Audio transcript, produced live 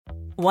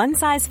One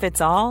size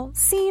fits all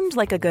seemed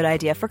like a good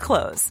idea for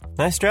clothes.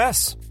 Nice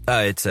dress.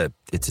 It's a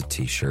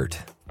t-shirt.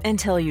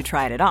 Until you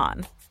tried it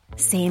on.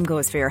 Same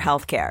goes for your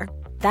healthcare.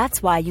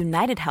 That's why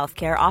United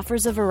Healthcare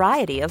offers a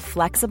variety of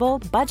flexible,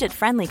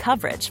 budget-friendly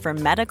coverage for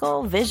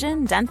medical,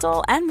 vision,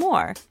 dental, and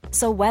more.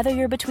 So whether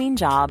you're between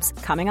jobs,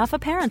 coming off a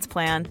parent's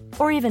plan,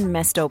 or even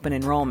missed open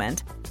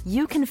enrollment,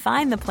 you can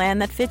find the plan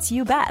that fits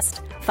you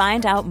best.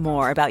 Find out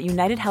more about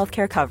United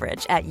Healthcare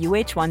coverage at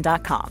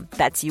uh1.com.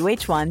 That's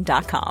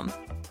uh1.com.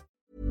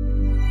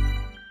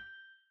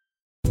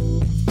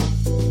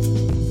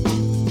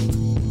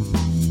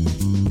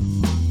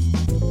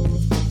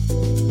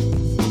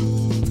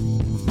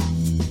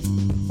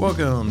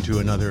 Welcome to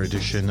another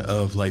edition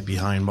of Light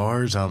Behind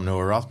Bars. I'm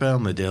Noah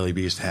Rothbaum, the Daily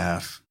Beast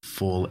half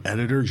full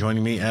editor.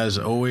 Joining me, as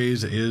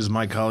always, is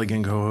my colleague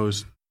and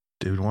co-host,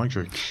 David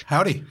Weintrich.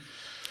 Howdy.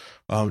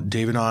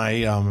 Dave and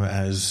I,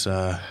 as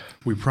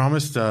we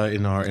promised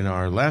in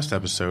our last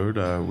episode,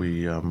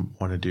 we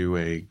want to do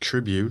a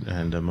tribute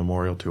and a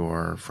memorial to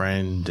our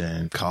friend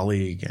and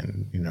colleague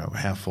and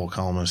half full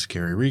columnist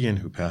Gary Regan,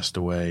 who passed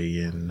away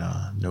in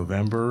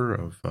November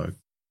of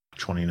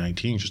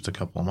 2019, just a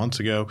couple of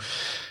months ago.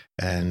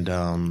 And,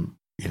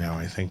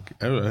 I think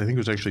it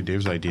was actually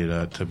Dave's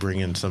idea to bring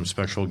in some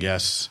special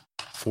guests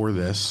for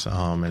this.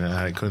 And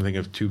I couldn't think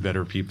of two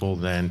better people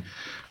than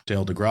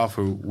Dale DeGroff,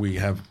 who we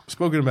have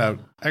spoken about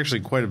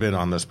actually quite a bit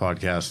on this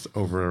podcast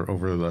over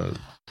the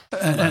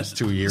last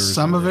 2 years.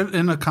 Some of it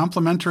in a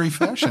complimentary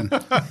fashion.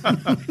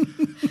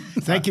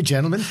 Thank you,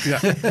 gentlemen.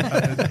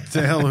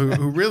 Dale,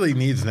 who really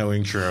needs no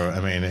intro. I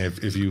mean,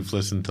 if you've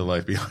listened to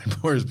Life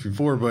Behind Bars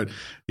before, but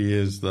he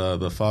is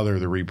the father of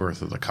the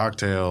rebirth of the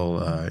cocktail,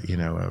 a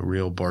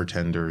real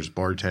bartender's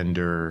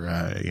bartender.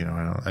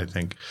 I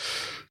think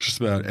just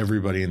about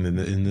everybody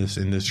in this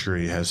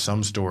industry has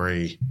some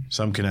story,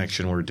 some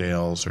connection where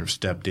Dale sort of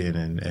stepped in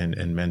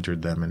and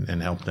mentored them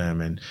and helped them.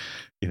 And,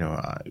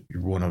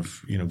 you're one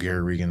of,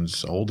 Gary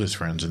Regan's oldest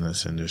friends in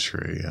this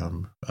industry.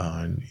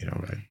 I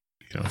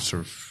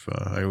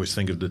always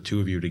think of the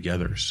two of you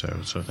together. So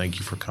thank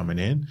you for coming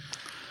in.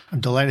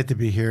 I'm delighted to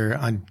be here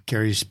on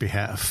Gary's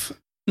behalf.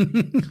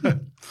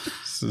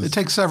 It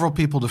takes several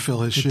people to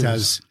fill his shoes. It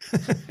does.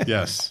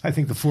 Yes. I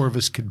think the four of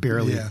us could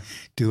barely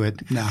do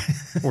it. No.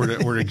 or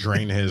to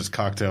drain his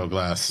cocktail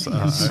glass.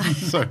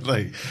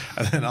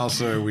 And then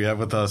also we have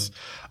with us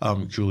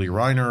Julie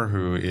Reiner,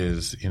 who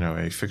is,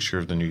 a fixture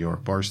of the New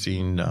York bar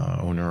scene,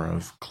 owner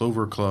of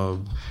Clover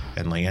Club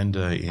and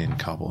Leyenda in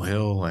Cobble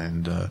Hill,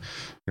 and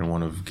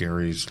one of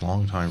Gary's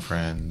longtime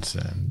friends,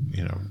 and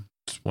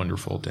it's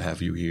wonderful to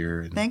have you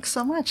here. And, thanks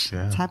so much.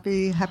 Yeah. It's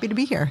happy to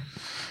be here.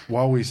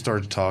 While we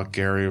start to talk,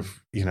 Gary,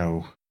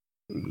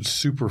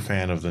 super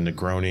fan of the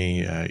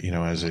Negroni,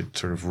 as it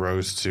sort of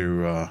rose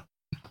to,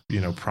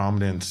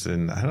 prominence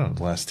in, the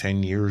last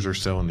 10 years or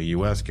so in the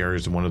U.S. Gary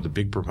is one of the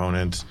big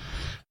proponents.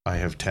 I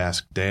have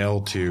tasked Dale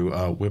to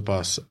whip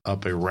us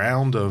up a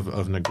round of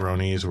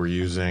Negronis. We're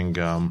using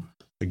a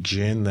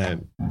gin that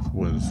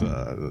was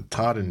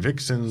Todd and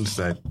Vixen's,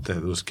 that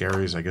was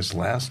Gary's, I guess,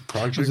 last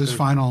project. It was his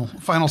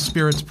final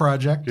spirits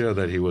project. Yeah,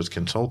 that he was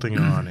consulting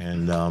on.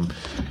 And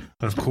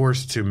of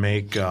course, to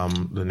make the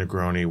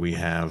Negroni, we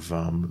have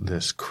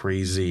this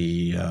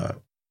crazy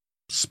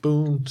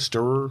spoon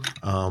stirrer.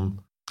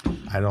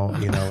 I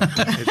don't,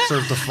 it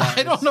serves the flies.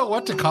 I don't know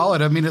what to call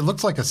it. I mean, it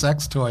looks like a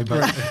sex toy,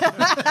 but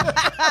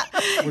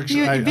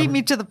you beat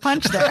me to the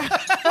punch there.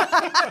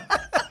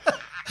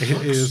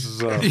 It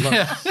is.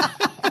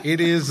 It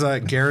is.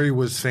 Gary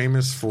was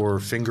famous for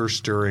finger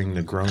stirring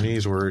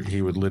Negronis, where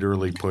he would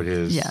literally put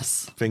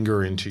his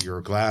finger into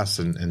your glass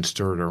and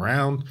stir it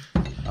around.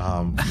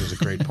 It was a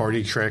great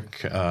party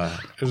trick.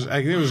 It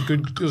was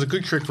good. It was a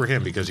good trick for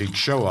him because he'd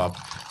show up.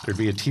 There'd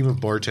be a team of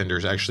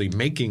bartenders actually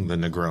making the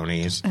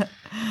Negronis,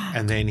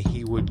 and then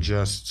he would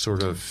just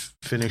sort of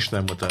finish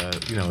them with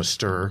a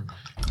stir.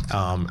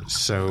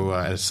 So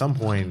at some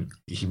point,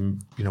 he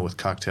with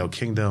Cocktail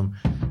Kingdom,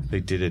 they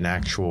did an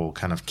actual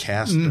kind of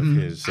cast of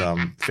his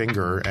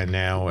finger, and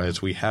now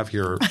as we have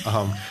here,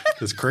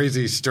 this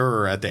crazy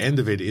stirrer at the end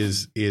of it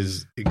is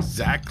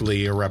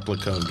exactly a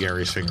replica of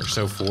Gary's finger.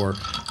 So for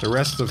the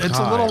rest of it's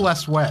time, a little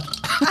less wet.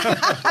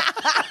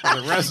 For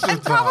the rest of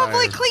and time,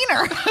 probably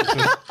cleaner.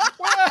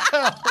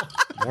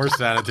 more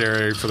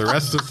sanitary. For the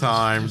rest of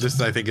time, this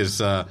I think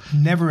is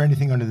never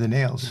anything under the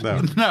nails.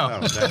 No,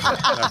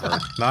 never.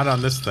 Not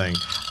on this thing.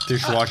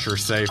 Dishwasher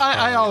safe.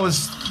 I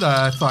always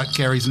thought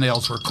Gary's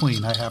nails were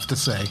clean, I have to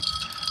say.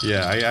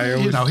 Yeah, I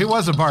always, he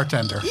was a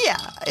bartender. Yeah.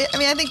 I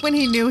mean, I think when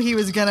he knew he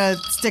was going to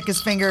stick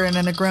his finger in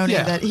a Negroni,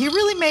 that he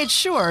really made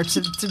sure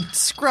to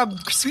scrub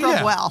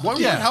well.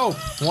 One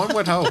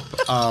would hope.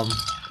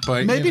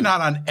 But maybe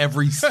not on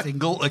every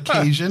single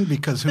occasion,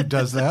 because who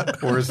does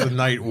that? Or as the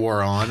night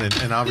wore on,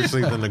 and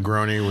obviously the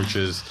Negroni, which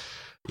is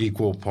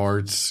equal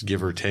parts,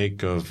 give or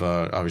take, of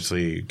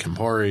obviously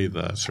Campari,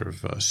 the sort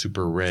of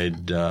super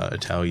red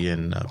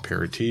Italian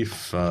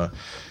aperitif, 1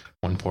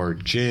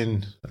 part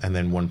gin, and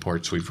then 1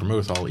 part sweet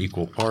vermouth, all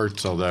equal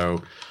parts.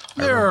 Although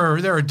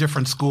there are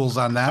different schools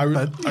on that.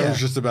 I was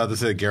just about to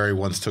say, Gary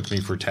once took me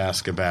for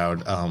task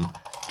about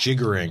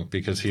jiggering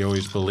because he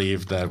always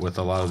believed that with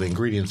a lot of the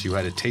ingredients, you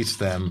had to taste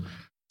them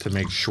to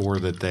make sure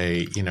that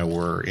they,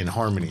 were in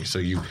harmony.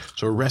 So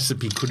a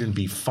recipe couldn't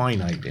be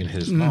finite in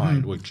his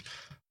mind, which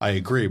I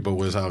agree, but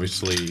was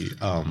obviously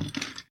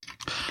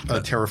a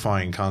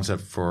terrifying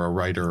concept for a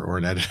writer or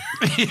an editor.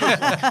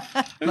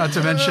 Not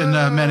to mention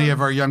many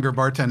of our younger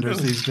bartenders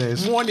these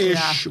days.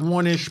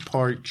 One-ish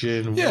part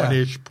gin,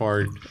 one-ish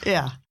part.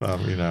 Yeah.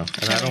 Depending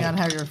on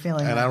how you're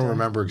feeling. And I don't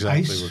remember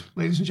exactly. Ice,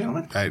 ladies and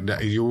gentlemen.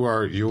 You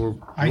are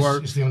Ice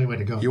is the only way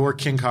to go. You are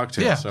king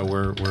cocktail, so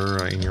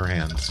we're in your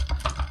hands.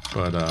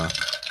 But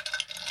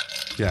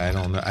I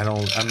don't know.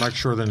 I'm not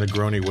sure the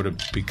Negroni would have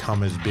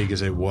become as big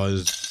as it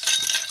was.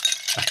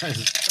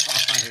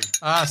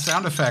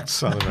 Sound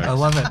effects. I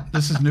love it.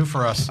 This is new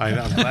for us. I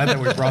know. I'm glad that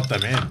we brought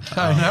them in.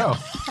 I know.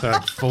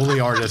 Foley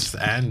artists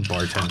and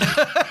bartenders.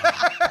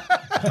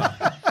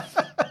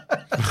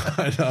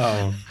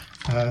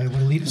 Want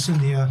to lead us in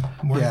the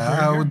morning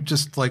prayer I would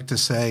just like to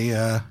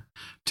say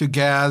to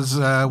Gaz,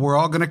 we're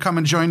all going to come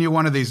and join you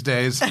one of these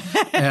days,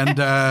 and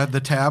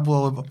the tab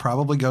will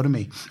probably go to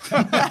me.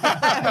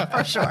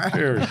 For sure.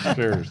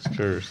 Cheers.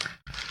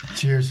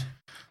 Cheers.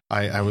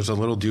 I was a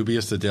little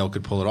dubious that Dale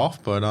could pull it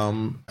off, but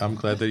I'm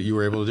glad that you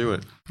were able to do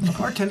it.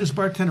 Bartender's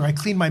bartender. I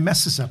clean my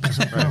messes up as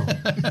I go.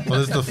 Well,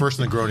 this is the first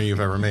Negroni you've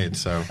ever made,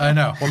 so I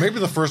know. Well, maybe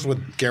the first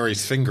with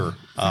Gary's finger.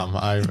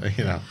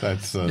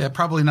 That's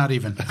probably not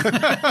even.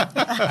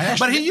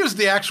 But he used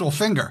the actual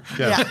finger.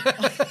 Yeah.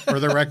 For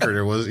the record,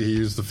 he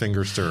used the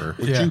finger stirrer.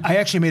 I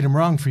actually made him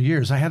wrong for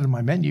years. I had it on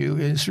my menu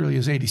as early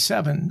as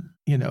 '87.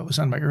 It was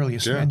on my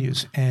earliest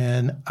menus,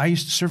 and I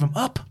used to serve them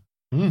up.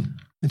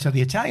 Until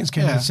the Italians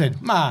came in and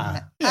said, "Ma,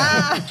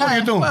 what are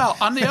you doing?" Well,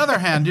 on the other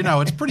hand,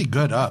 it's pretty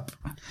good up.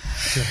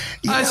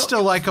 I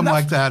still like them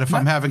like that if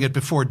I'm having it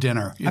before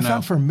dinner. I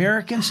found for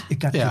Americans, it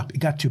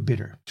got too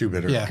bitter. Too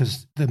bitter. Yeah.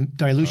 Because the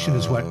dilution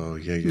is what. Oh,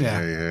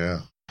 yeah.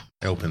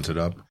 It opens it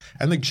up.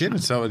 And the gin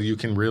itself, you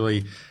can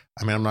really,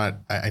 I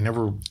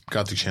never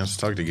got the chance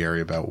to talk to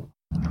Gary about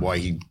why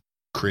he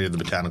created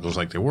the botanicals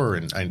like they were.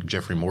 And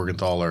Jeffrey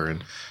Morgenthaler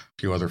and a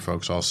few other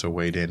folks also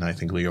weighed in. I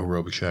think Leo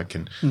Robichek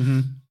and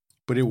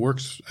but it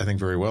works, I think,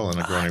 very well in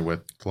a Negroni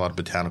with a lot of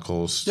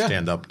botanicals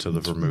stand up to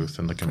the vermouth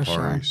and the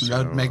Campari. Sure.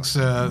 So, that makes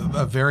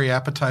a very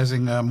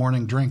appetizing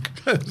morning drink.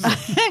 Good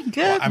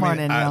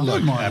morning, Neil.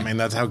 Good morning.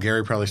 That's how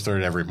Gary probably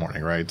started every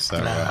morning, right? So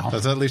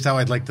that's at least how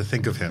I'd like to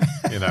think of him.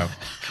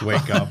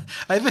 Wake up,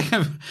 I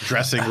think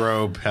dressing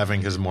robe,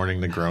 having his morning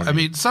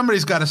Negroni.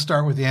 Somebody's got to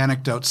start with the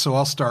anecdotes, so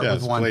I'll start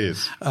with one.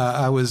 Please.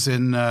 I was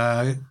in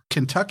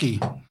Kentucky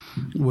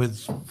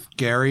with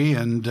Gary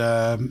and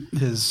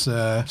his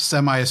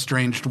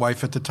semi-estranged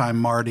wife at the time,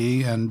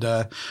 Marty, and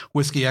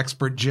whiskey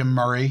expert Jim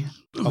Murray.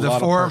 A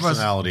lot of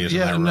personalities in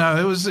that room. No,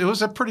 it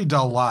was a pretty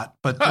dull lot,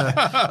 but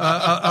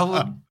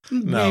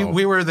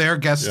we were there,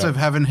 guests of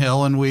Heaven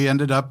Hill, and we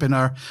ended up in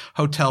our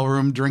hotel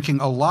room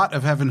drinking a lot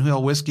of Heaven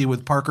Hill whiskey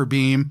with Parker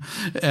Beam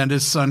and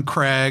his son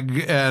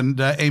Craig and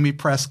Amy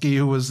Presky,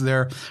 who was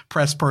their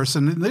press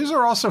person. These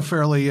are also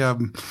fairly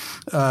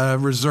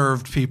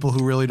reserved people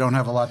who really don't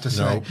have a lot to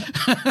say.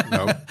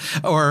 No.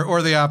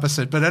 or the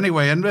opposite. But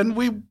anyway, and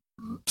we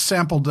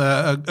sampled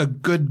a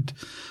good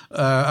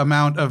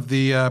amount of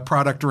the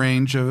product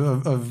range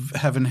of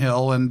Heaven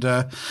Hill. And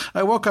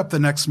I woke up the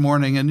next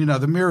morning and,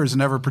 the mirror is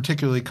never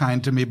particularly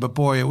kind to me, but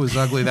boy, it was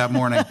ugly that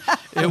morning.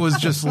 It was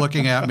just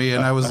looking at me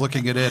and I was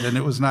looking at it and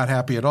it was not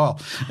happy at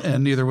all.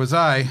 And neither was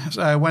I.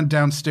 So I went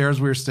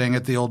downstairs. We were staying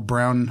at the old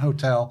Brown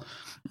Hotel.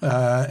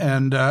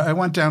 And I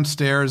went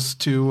downstairs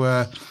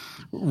to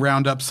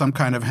round up some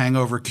kind of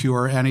hangover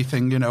cure,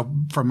 anything,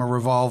 from a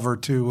revolver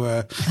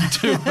to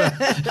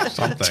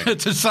something.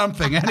 to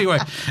something. Anyway,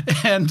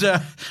 and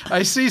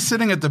I see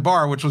sitting at the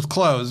bar, which was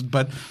closed,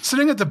 but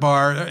sitting at the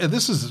bar,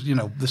 this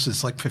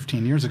is like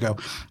 15 years ago,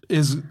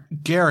 is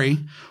Gary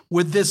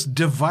with this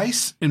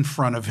device in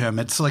front of him.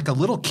 It's like a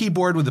little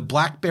keyboard with a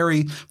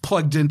BlackBerry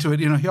plugged into it.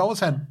 He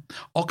always had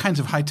all kinds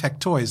of high-tech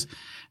toys.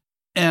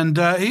 And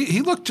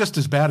he looked just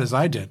as bad as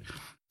I did.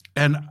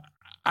 And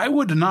I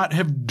would not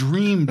have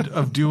dreamed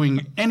of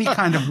doing any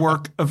kind of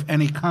work of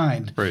any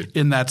kind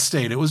in that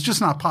state. It was just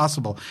not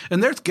possible.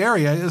 And there's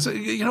Gary. I said,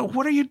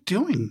 what are you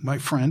doing, my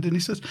friend? And he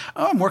says,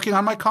 I'm working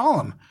on my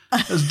column.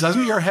 Says,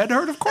 doesn't your head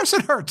hurt? Of course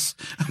it hurts.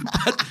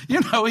 But,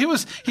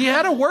 he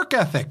had a work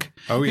ethic.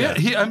 Oh, yeah.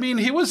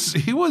 He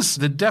was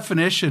the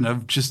definition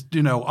of just,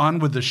 on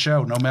with the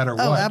show no matter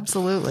what. Oh,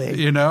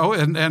 absolutely.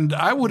 And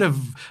I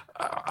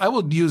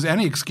would use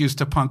any excuse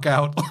to punk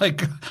out,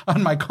 like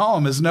on my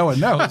column, as Noah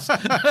knows.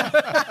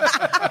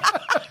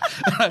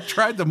 I've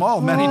tried them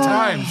all many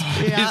times.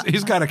 Yeah.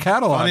 He's got a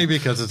catalog. Funny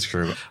because it's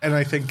true. And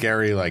I think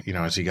Gary,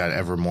 as he got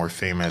ever more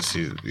famous,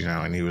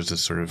 and he was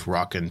this sort of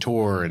rock and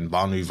tour and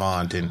bon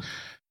vivant.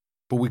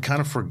 But we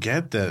kind of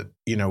forget that,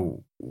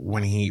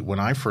 when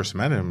I first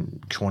met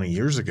him 20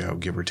 years ago,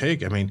 give or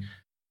take, the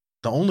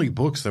only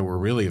books that were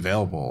really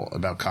available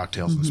about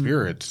cocktails and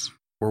spirits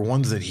were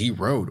ones that he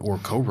wrote or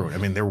co-wrote.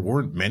 There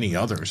weren't many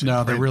others.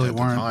 No, there really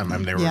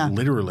weren't. They were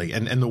literally,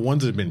 and the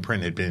ones that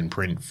had been in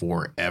print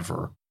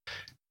forever.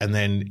 And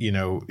then,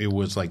 it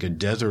was like a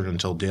desert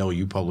until, Dale,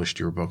 you published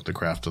your book, The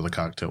Craft of the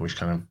Cocktail, which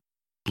kind of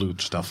blew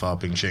stuff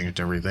up and changed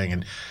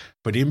everything.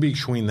 But in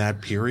between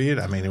that period,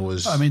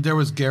 there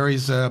was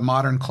Gary's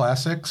Modern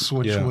Classics,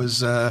 which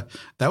was that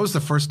was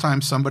the first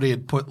time somebody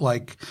had put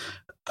like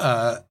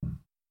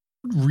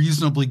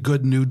reasonably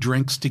good new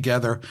drinks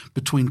together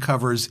between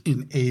covers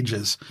in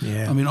ages.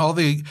 Yeah. I mean,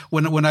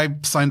 when I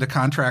signed a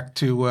contract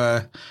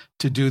to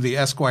do the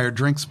Esquire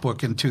Drinks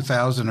book in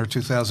 2000 or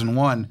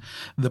 2001,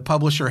 the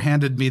publisher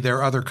handed me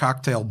their other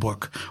cocktail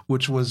book,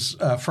 which was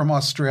from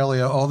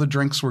Australia. All the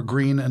drinks were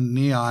green and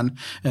neon,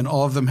 and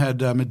all of them had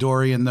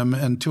Midori in them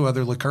and 2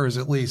 other liqueurs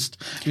at least.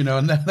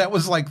 And that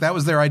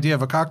was their idea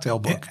of a cocktail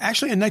book.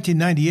 Actually, in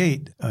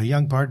 1998, a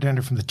young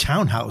bartender from the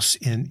Townhouse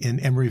in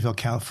Emeryville,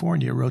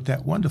 California, wrote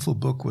that wonderful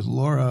book with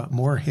Laura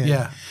Moorhead.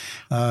 Yeah.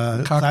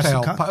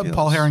 Cocktail.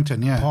 Paul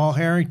Harrington. Yeah. Paul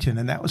Harrington,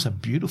 and that was a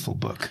beautiful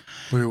book.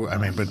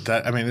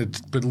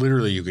 But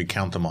literally, you could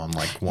count them on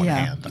like one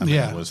hand.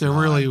 There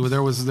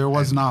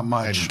was not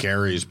much. And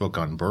Gary's book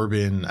on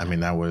bourbon,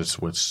 that was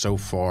so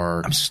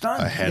far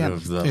ahead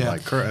of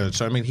the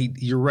So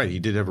you're right. He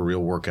did have a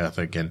real work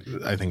ethic,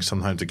 and I think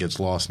sometimes it gets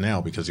lost now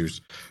because he was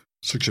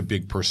such a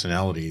big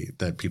personality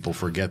that people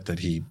forget that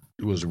he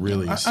was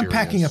really serious. I'm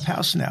packing up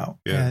house now,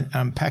 and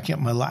I'm packing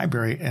up my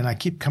library, and I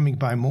keep coming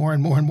by more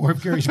and more and more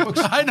of Gary's books.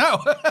 I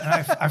know. And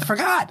I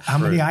forgot how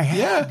many I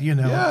had.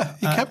 Yeah,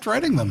 he kept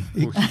writing them.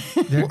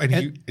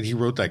 He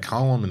wrote that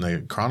column in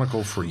the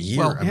Chronicle for years.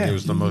 Well, it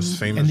was the most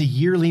famous. And the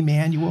yearly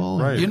manual.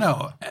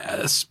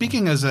 Right.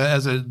 Speaking as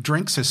a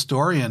drinks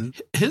historian,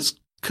 his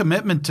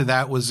commitment to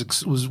that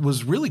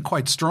was really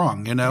quite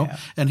strong,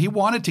 and he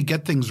wanted to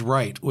get things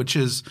right, which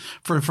is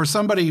for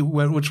somebody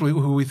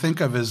who we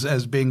think of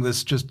as being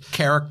this just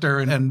character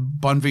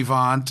and bon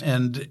vivant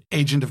and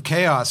agent of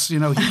chaos. He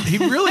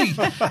really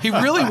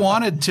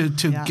wanted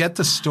to get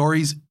the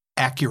stories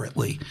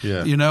accurately,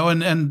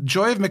 and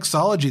Joy of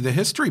Mixology, the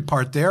history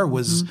part there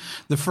was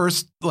the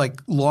first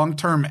like long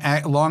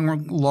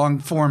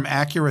form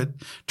accurate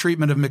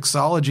treatment of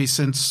mixology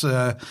since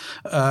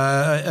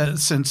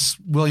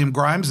William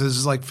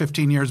Grimes's like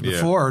 15 years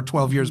before or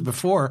 12 years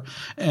before,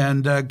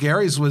 and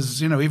Gary's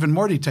was even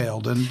more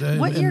detailed. And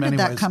what year did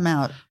that come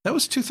out? That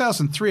was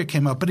 2003. It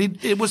came out, but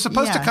it was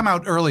supposed to come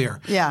out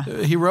earlier. Yeah,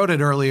 he wrote it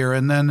earlier,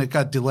 and then it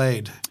got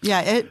delayed.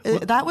 Yeah,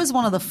 that was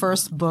one of the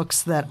first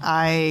books that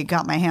I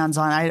got my hands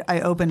on. I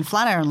opened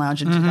Flatiron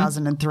Lounge in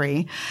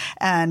 2003,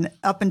 and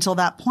up until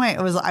that point,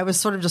 I was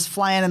sort of just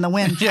flying in the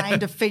wind,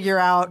 trying to figure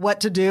out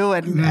what to do,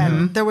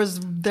 and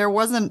there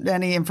wasn't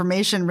any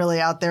information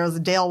really out there. As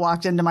Dale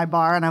walked into my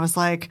bar, and I was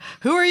like,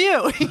 "Who are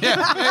you?"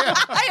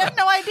 I had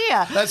no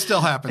idea. That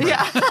still happened.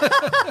 Yeah,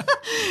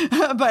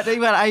 but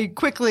I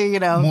quickly,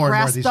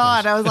 grasped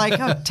on. I was like,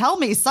 oh, "Tell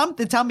me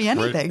something. Tell me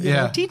anything.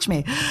 Right. Teach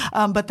me."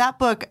 But that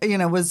book,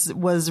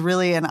 was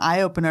really an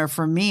eye opener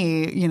for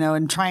me.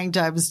 And trying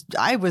to,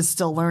 I was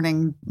still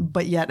learning,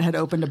 but yet had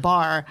opened a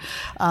bar,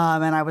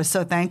 and I was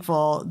so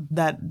thankful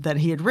that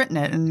he had written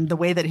it, and the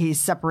way that he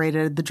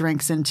separated the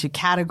drinks into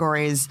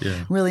categories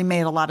really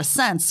made a lot of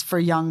sense for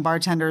young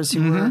bartenders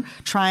who were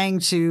trying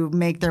to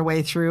make their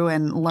way through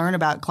and learn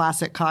about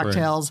classic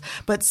cocktails,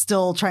 but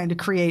still trying to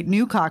create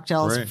new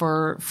cocktails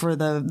for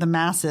the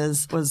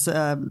masses. Was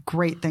a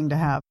great thing to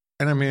have.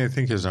 And I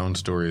think his own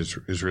story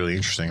is really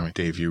interesting.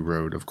 Dave, you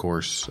wrote, of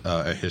course,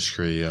 a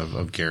history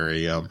of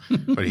Gary,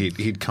 but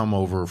he'd come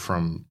over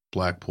from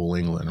Blackpool,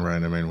 England,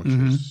 right? Which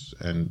is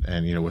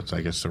with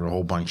I guess there were a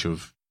whole bunch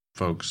of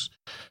folks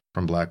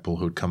from Blackpool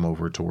who'd come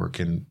over to work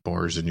in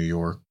bars in New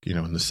York,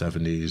 in the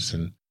 70s,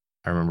 and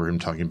I remember him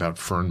talking about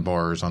Fern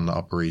bars on the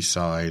Upper East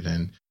Side,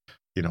 and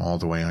all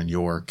the way on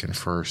York and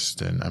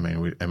First, and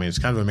it's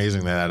kind of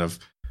amazing that out of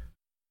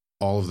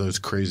all of those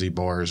crazy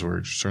bars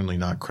were certainly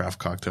not craft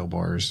cocktail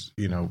bars,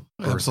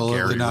 absolutely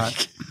Gary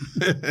not.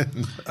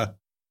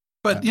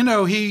 But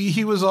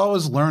he was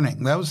always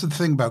learning. That was the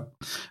thing about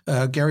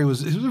Gary. He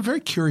was a very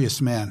curious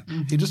man.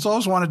 He just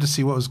always wanted to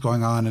see what was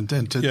going on and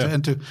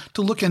to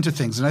look into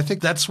things. And I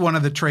think that's one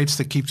of the traits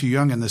that keeps you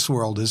young in this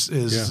world is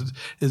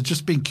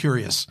just being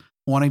curious,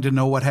 wanting to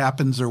know what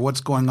happens or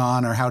what's going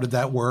on or how did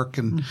that work.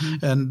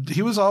 And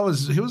he was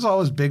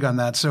always big on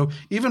that. So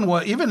even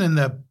in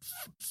the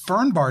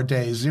Fern bar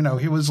days,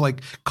 he was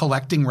like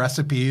collecting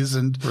recipes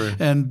and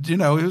he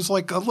was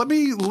like, let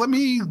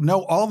me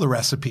know all the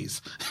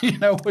recipes,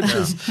 which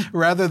is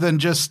rather than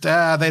just,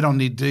 they don't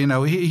need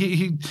to,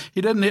 he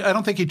didn't, I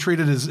don't think he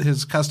treated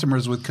his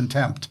customers with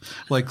contempt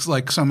like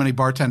so many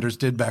bartenders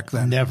did back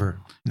then. Never.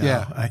 No.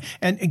 Yeah.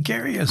 And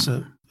Gary is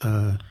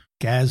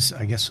Gaz,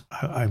 I guess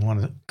I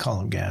want to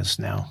call him Gaz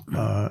now,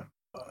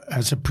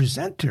 as a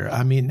presenter.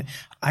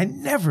 I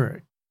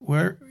never,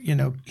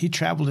 he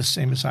traveled the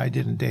same as I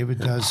did and David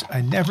does.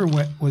 I never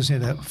was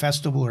at a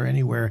festival or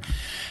anywhere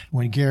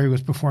when Gary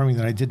was performing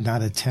that I did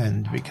not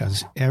attend,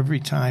 because every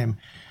time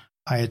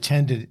I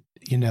attended,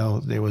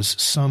 there was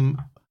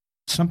some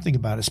something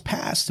about his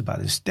past, about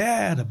his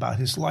dad, about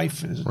his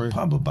life in the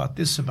pub, about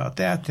this, about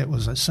that. That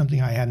was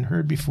something I hadn't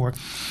heard before.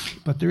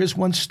 But there is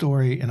one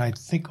story, and I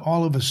think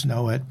all of us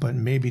know it, but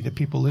maybe the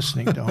people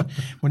listening don't.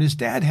 When his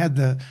dad had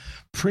the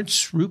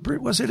Prince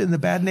Rupert, was it, in the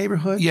Bad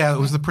Neighborhood? Yeah, it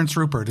was the Prince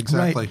Rupert,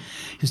 exactly. Right.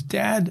 His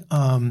dad,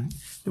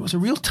 there was a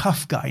real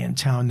tough guy in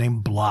town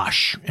named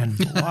Blosh. And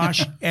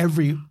Blosh,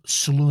 every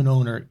saloon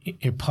owner,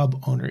 a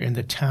pub owner in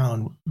the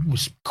town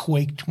was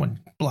quaked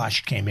when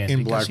Blosh came in.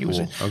 In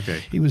Blackpool,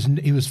 he was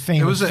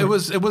famous.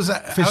 It was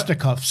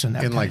fisticuffs and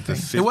that in kind like of the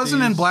thing. 50s? It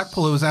wasn't in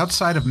Blackpool. It was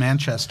outside of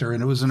Manchester,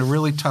 and it was in a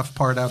really tough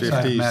part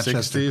outside 50s, of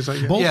Manchester. 60s,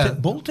 I guess.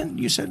 Bolton,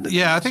 you said?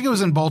 Yeah, I think it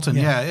was in Bolton.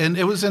 Yeah, and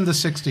it was in the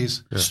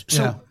 60s. Yeah.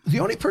 So the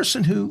only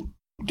person who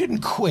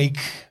didn't quake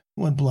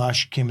when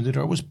Blosh came in the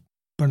door was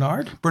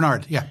Bernard.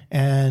 Bernard, yeah.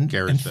 And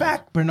Garrett's in dad.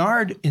 fact,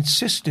 Bernard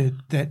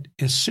insisted that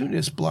as soon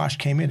as Blosh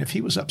came in, if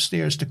he was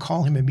upstairs, to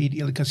call him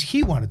immediately because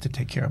he wanted to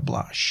take care of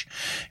Blosh.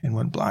 And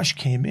when Blosh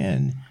came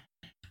in,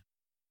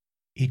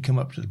 he'd come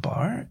up to the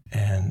bar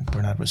and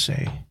Bernard would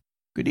say,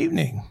 "Good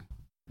evening,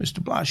 Mr.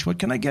 Blosh, what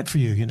can I get for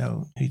you?" You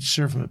know, he'd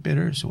serve him a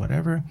bitters or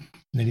whatever. And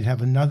then he'd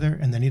have another,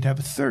 and then he'd have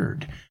a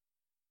third.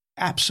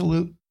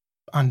 Absolute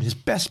on his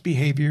best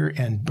behavior.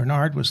 And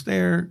Bernard was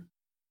there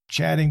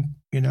chatting,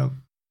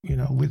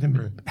 with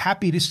him,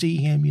 happy to see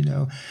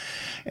him,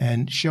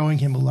 and showing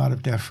him a lot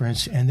of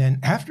deference. And then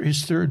after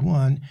his third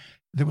one,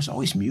 there was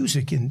always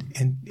music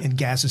in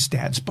Gaz's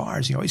dad's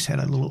bars. He always had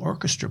a little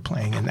orchestra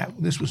playing, and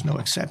this was no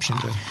exception.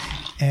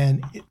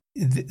 And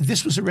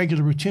this was a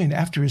regular routine.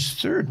 After his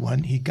third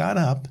one, he got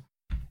up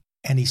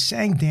and he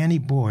sang Danny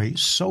Boy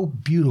so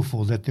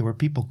beautiful that there were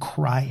people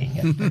crying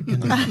in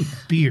the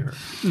beer.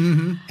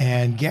 Mm-hmm.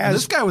 And Gaz,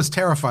 this guy was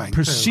terrifying,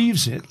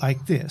 perceives it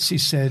like this. He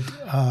said,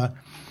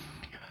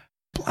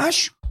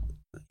 Blosh,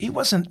 he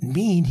wasn't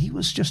mean. He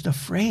was just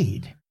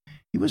afraid.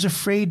 He was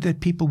afraid that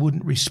people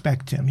wouldn't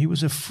respect him. He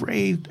was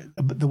afraid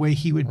of the way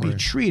he would be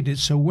treated.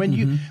 So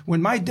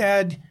when my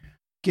dad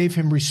gave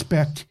him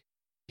respect,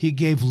 he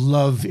gave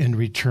love in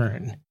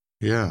return.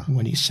 Yeah.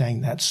 When he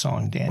sang that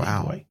song, Danny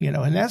Boy,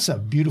 and that's a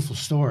beautiful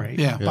story.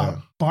 Yeah. About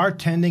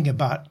bartending,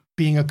 about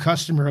being a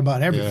customer,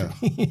 about everything.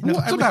 Yeah.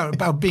 It's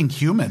about being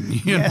human,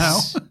 you know?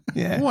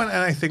 Yeah. Well, and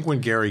I think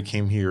when Gary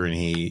came here and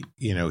he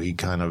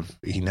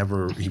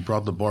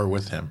brought the bar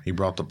with him. He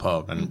brought the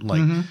pub. And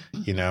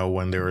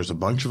when there was a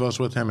bunch of us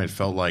with him, it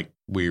felt like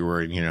we were,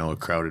 a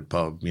crowded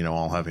pub,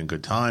 all having a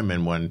good time.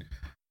 And when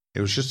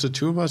it was just the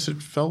two of us,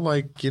 it felt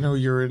like,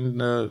 you're in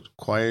a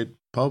quiet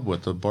pub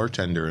with a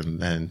bartender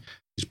and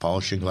he's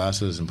polishing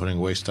glasses and putting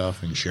away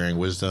stuff and sharing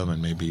wisdom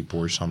and maybe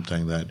pour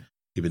something that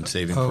he'd been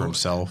saving for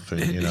himself.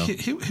 And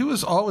he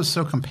was always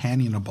so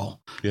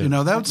companionable.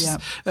 Yeah. That's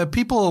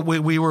people.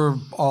 We were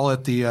all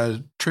at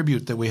the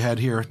tribute that we had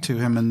here to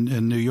him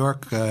in New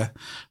York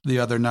the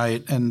other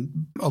night,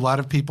 and a lot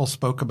of people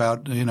spoke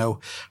about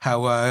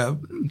how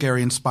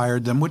Gary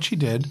inspired them, which he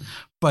did.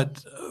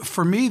 But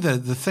for me,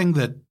 the thing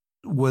that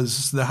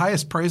was the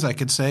highest praise I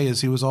could say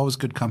is he was always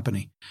good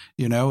company.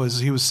 As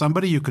he was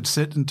somebody you could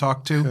sit and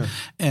talk to. Yeah.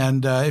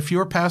 And if you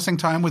were passing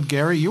time with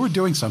Gary, you were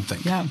doing something.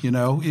 Yeah.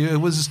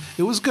 It was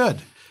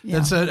good.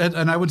 Yeah.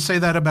 And I would say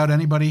that about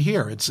anybody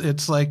here.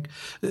 It's like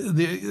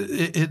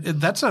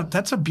that's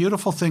a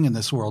beautiful thing in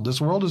this world.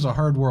 This world is a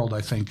hard world,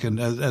 I think,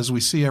 and as we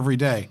see every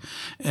day.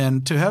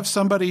 And to have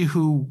somebody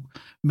who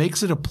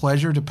makes it a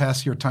pleasure to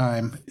pass your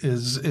time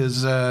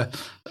is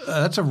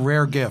that's a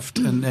rare gift,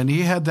 and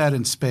he had that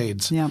in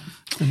spades. Yeah,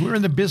 and we're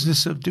in the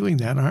business of doing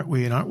that, aren't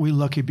we? And aren't we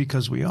lucky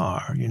because we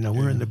are?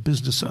 We're in the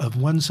business of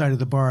one side of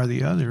the bar or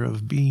the other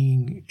of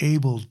being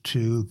able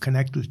to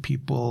connect with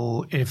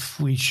people if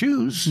we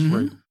choose.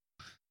 Right.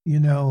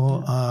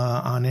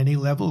 On any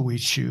level we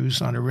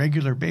choose on a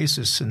regular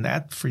basis, and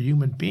that for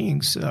human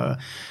beings,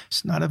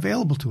 it's not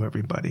available to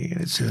everybody.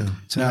 It's a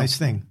nice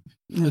thing.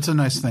 It's a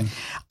nice thing.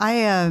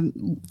 I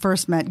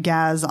first met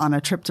Gaz on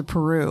a trip to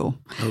Peru.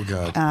 Oh,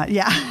 God.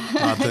 Yeah.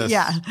 Not this.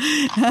 Yeah.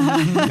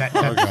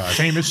 that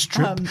famous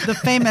trip. The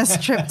famous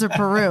trip to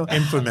Peru.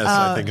 Infamous,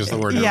 I think, is the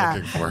word you're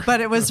looking for. But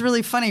it was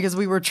really funny because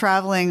we were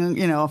traveling,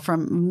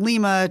 from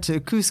Lima to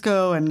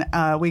Cusco, and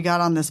we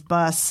got on this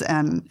bus,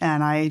 and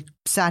I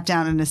sat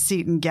down in a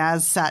seat, and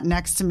Gaz sat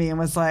next to me and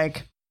was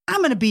like,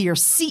 "I'm going to be your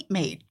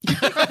seatmate."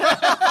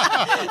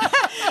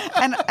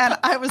 and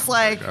I was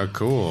like, "Oh,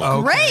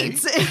 cool.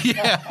 Great.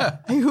 Yeah.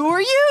 Who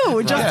are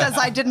you?" Just as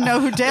I didn't know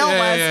who Dale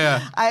was.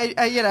 Yeah.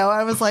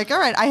 I was like, all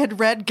right, I had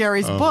read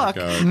Gary's book.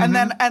 And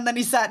then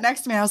he sat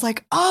next to me. I was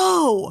like,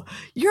 "Oh,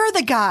 you're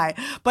the guy."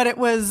 But it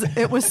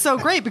was so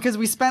great because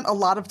we spent a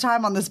lot of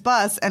time on this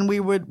bus, and we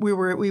went to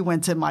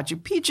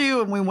Machu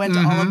Picchu, and we went to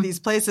all of these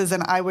places,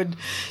 and I would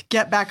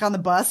get back on the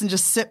bus and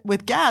just sit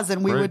with Gaz,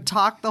 and we would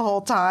talk the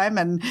whole time,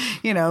 and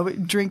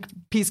drink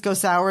pisco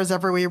sours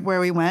everywhere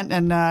we went.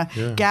 And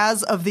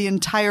Gaz, of the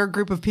entire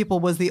group of people,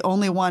 was the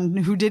only one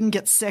who didn't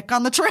get sick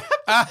on the trip.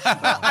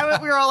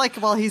 We were all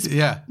like, "Well, he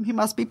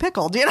must be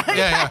pickled." He's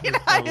like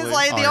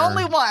the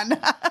only one.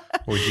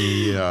 Well,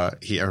 I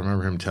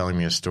remember him telling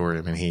me a story.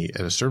 I mean, he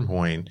at a certain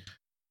point,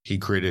 he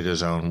created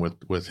his own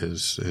with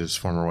his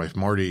former wife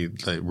Marty,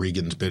 the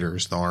Regan's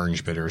Bitters, the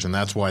orange bitters, and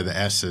that's why the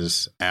S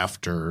is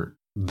after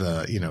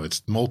the,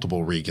 it's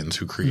multiple Regans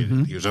who created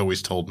it. He was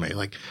always told me,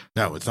 like,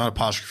 no, it's not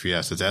apostrophe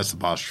S, it's S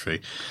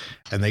apostrophe.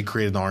 And they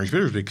created the orange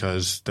bitters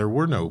because there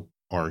were no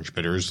orange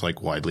bitters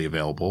like widely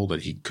available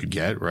that he could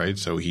get, right?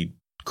 So he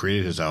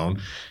created his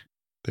own.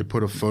 They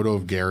put a photo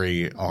of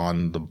Gary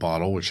on the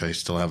bottle, which I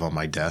still have on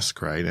my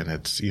desk, right? And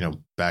it's,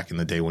 back in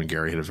the day when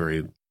Gary had a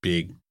very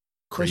big,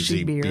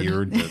 crazy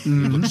beard that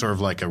looked sort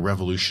of like a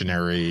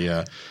revolutionary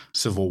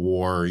Civil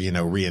War,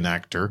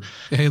 reenactor.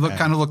 Yeah, he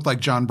kind of looked like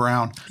John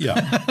Brown.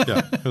 Yeah.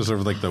 It was sort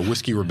of like the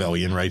Whiskey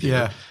Rebellion right here.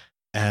 Yeah.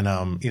 And,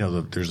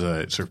 there's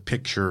a sort of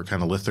picture,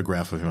 kind of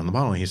lithograph of him on the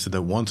bottle. And he said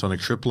that once on a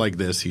trip like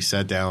this, he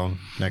sat down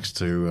next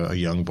to a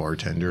young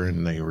bartender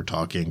and they were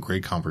talking,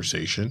 great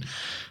conversation.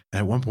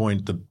 And at one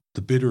point,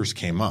 the bitters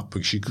came up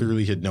because she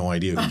clearly had no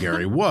idea who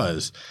Gary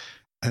was.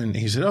 And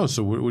he said, oh,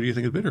 so what do you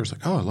think of the bitters?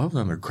 Like, oh, I love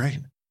them. They're great.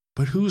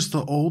 But who's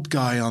the old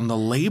guy on the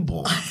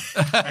label?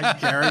 And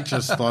Gary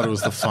just thought it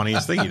was the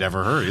funniest thing he'd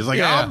ever heard. He's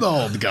like, I'm the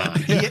old guy.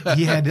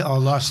 He had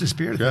lost his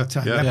beard at that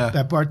time.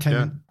 That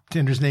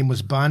bartender's name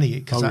was Bonnie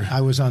because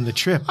I was on the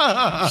trip.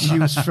 She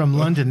was from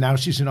London. Now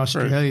she's in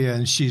Australia,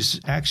 and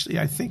she's actually,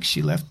 I think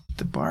she left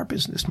the bar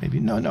business maybe.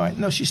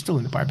 No, she's still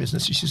in the bar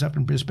business. She's up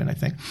in Brisbane, I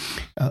think.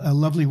 A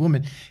lovely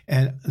woman.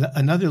 And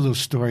another little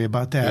story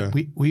about that.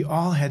 Yeah. We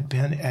all had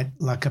been at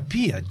La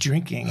Capilla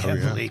drinking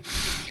heavily. Yeah.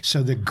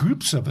 So the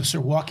groups of us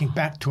are walking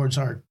back towards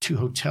our two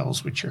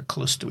hotels, which are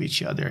close to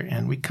each other.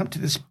 And we come to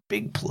this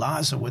big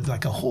plaza with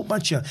like a whole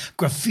bunch of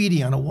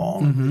graffiti on a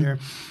wall over there.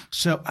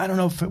 So I don't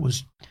know if it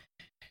was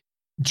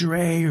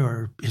Dre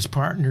or his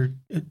partner,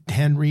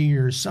 Henry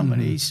or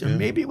somebody. So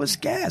maybe it was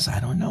Gaz. I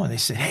don't know. And they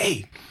said,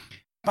 hey,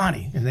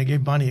 Bonnie. And they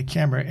gave Bonnie a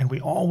camera, and we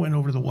all went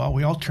over to the wall.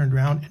 We all turned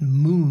around and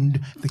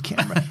mooned the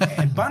camera.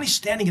 And Bonnie's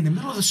standing in the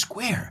middle of the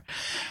square.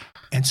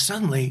 And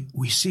suddenly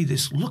we see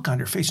this look on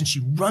her face, and she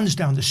runs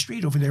down the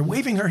street over there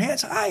waving her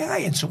hands, hi.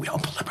 And so we all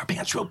pull up our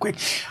pants real quick.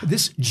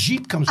 This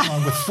Jeep comes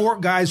along with 4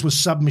 guys with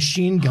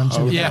submachine guns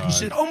in the back. She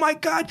said, oh, my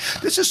God,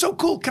 this is so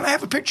cool. Can I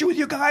have a picture with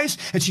you guys?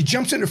 And she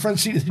jumps in the front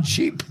seat of the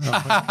Jeep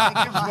and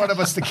gives one of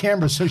us the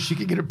camera so she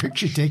could get her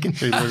picture taken.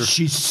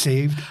 She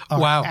saved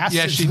our asses.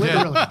 Yeah, she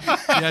literally. did.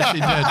 Yeah,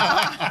 she did.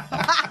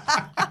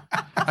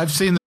 I've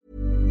seen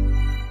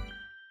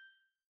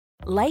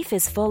Life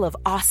is full of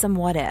awesome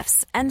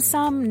what-ifs, and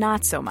some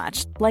not so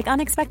much, like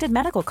unexpected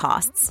medical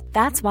costs.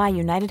 That's why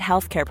United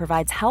Healthcare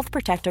provides Health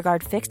Protector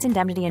Guard fixed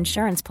indemnity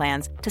insurance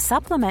plans to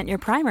supplement your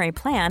primary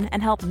plan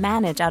and help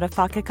manage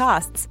out-of-pocket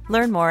costs.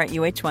 Learn more at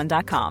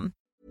UH1.com.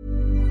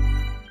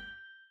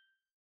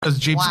 As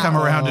Jeeps come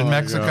around in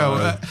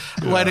Mexico,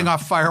 lighting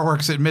off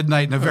fireworks at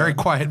midnight in a very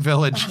quiet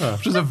village,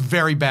 which is a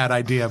very bad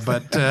idea,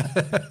 but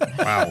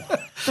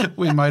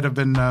we might have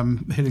been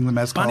hitting the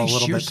mezcal Bonnie a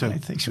little Shearson, bit too. I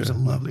think she was a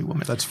lovely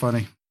woman. That's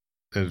funny.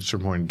 At a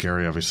certain point,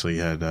 Gary obviously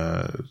had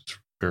a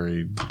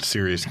very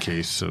serious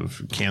case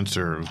of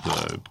cancer of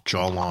the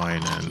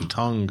jawline and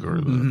tongue,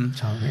 or the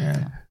tongue,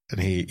 and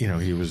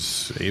he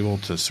was able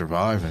to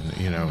survive, and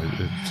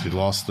he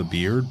lost the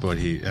beard, but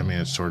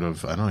it's sort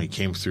of, I don't know, he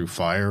came through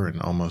fire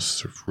and almost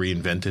sort of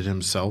reinvented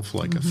himself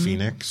like a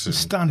phoenix. And,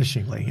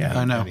 astonishingly,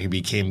 I know. And he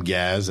became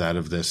Gaz out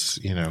of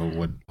this,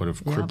 what would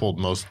have crippled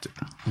most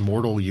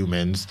mortal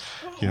humans.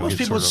 Most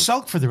people would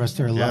sulk for the rest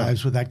of their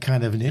lives with that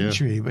kind of an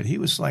injury, but he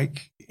was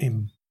like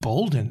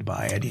emboldened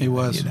by it. He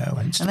was,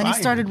 and then he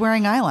started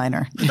wearing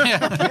eyeliner.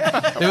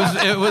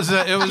 It was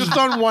just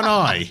on one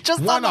eye.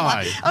 Just one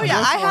eye. Oh yeah,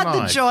 I had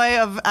the joy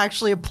of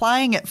actually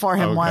applying it for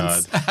him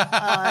once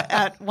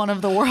at one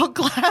of the world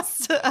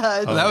class.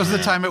 That was the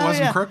time it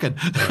wasn't crooked.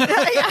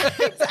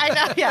 I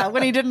know. Yeah,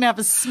 when he didn't have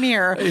a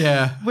smear.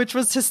 Yeah, which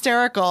was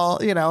hysterical.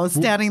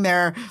 Standing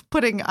there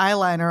putting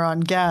eyeliner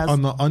on Gaz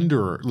on the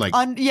under,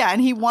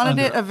 and he wanted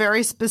it a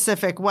very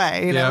specific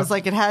way. It was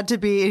like it had to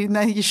be. And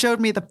then he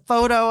showed me the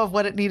photo of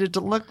what it needed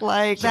to look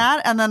like,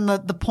 that, and then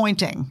the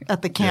pointing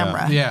at the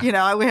camera.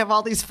 Yeah. We have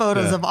all these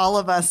photos of all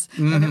of us,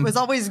 and it was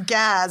always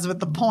Gaz with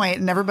the point,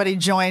 and everybody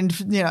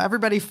joined.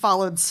 Everybody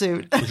followed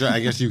suit. Which I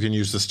guess you can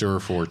use the stirrer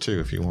for too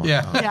if you want.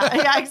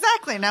 Yeah,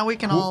 exactly. Now we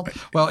can all.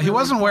 Well, he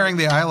wasn't wearing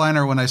the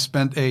eyeliner when I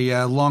spent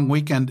a long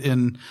weekend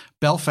in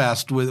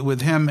Belfast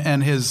with him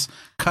and his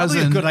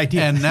cousin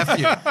and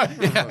nephew.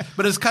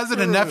 But his cousin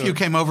and nephew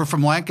came over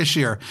from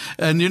Lancashire,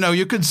 and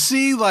you could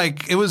see,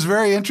 like, it was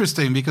very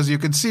interesting because you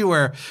could see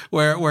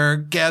where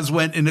Gaz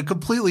went in a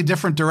completely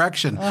different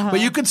direction. But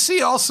you could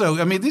see also,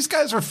 these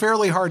guys are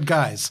fairly hard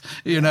guys,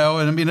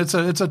 and it's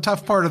a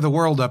tough part of the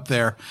world up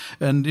there,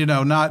 and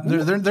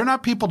they're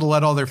not people to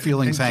let all their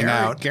feelings hang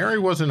out. Gary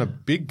wasn't a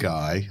big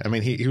guy.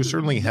 He was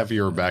certainly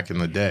heavier back in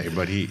the day,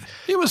 but he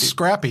was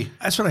scrappy.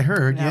 That's what I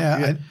heard.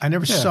 I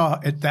never saw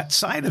that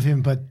side of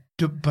him, but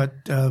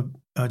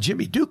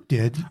Jimmy Duke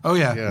did. Oh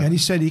yeah, and he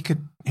said he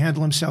could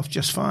handle himself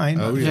just fine.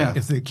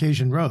 If the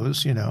occasion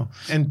rose,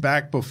 And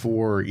back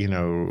before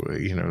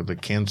the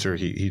cancer,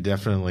 he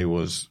definitely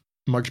was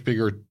much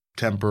bigger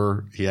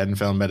temper. He hadn't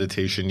found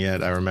meditation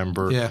yet. I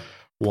remember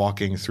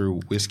walking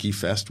through Whiskey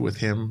Fest with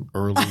him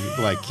early,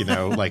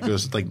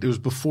 it was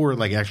before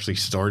it actually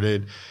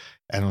started,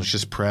 and it was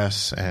just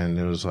press, and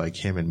it was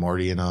him and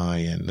Marty and I,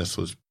 and this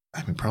was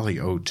probably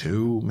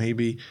 2002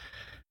 maybe.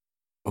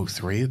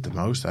 2003 at the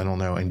most, I don't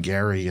know. And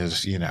Gary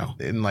is, in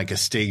a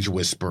stage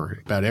whisper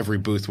about every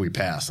booth we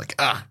pass,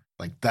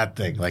 that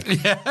thing, they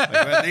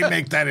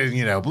make that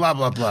in, blah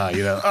blah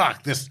blah,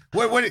 this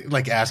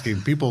what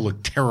asking people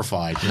look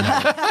terrified,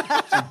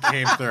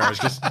 came through. I was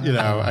just,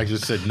 I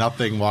just said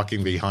nothing,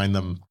 walking behind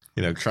them,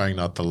 trying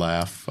not to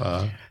laugh.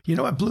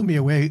 What blew me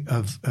away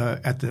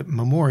at the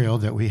memorial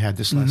that we had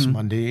this last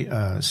Monday,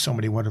 so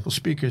many wonderful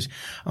speakers.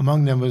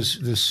 Among them was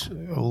this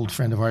old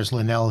friend of ours,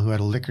 Linnell, who had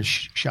a liquor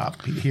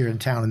shop here in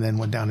town and then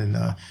went down in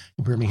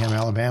Birmingham,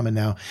 Alabama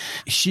now.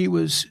 She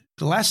was,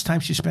 the last time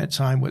she spent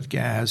time with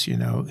Gaz, he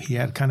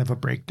had kind of a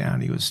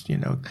breakdown. He was,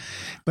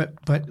 but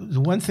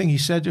the one thing he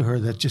said to her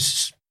that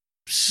just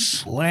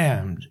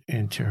slammed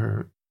into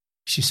her,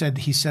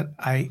 he said,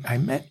 I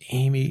met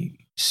Amy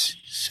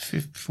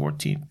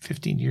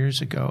 15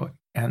 years ago,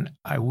 and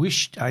I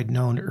wished I'd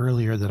known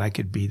earlier that I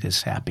could be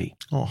this happy.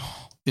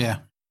 Oh, yeah.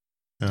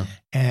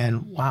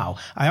 And wow,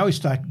 I always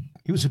thought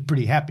he was a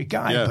pretty happy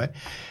guy, but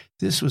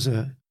this was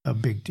a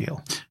big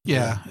deal.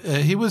 Yeah.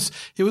 He was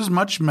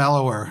much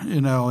mellower,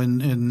 in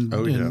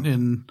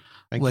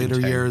later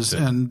years.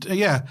 And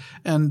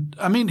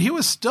he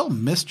was still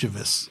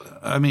mischievous.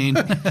 I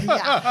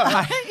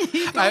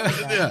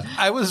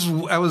was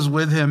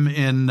with him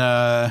in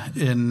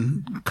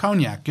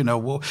Cognac,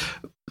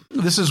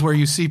 this is where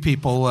you see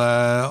people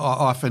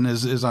often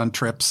is on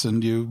trips,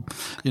 and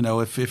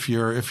if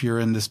you're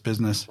in this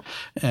business,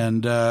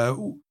 and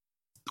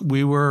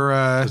we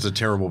were. It's a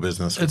terrible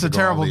business. It's a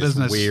terrible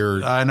business.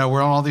 Weird. I know,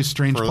 we're on all these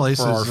strange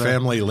places. For our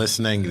family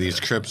listening, these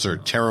trips are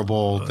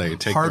terrible. They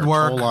take hard their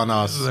work toll on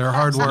us. They're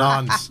hard work,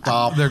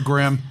 nonstop. They're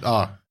grim.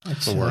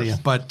 It's the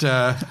worst. But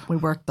we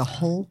worked the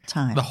whole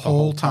time. The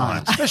whole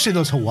time, especially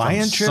those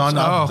Hawaiian trips. Sun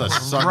up to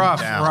sun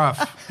down. Rough.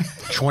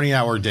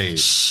 20-hour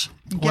days.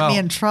 Get me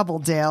in trouble,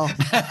 Dale.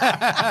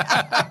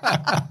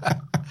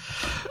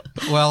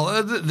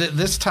 Well,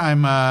 this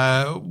time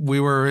we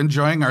were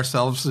enjoying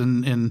ourselves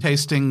in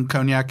tasting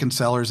cognac and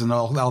cellars and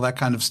all that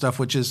kind of stuff,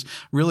 which is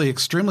really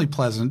extremely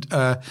pleasant.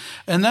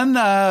 And then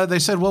they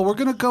said, well, we're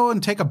going to go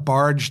and take a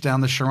barge down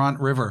the Charente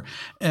River.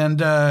 And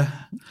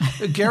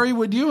Gary,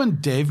 would you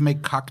and Dave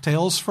make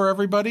cocktails for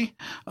everybody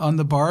on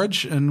the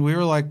barge? And we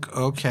were like,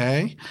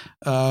 okay.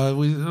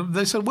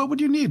 They said, what would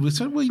you need? We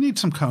said, well, you need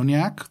some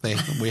cognac.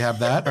 We have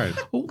that. Right.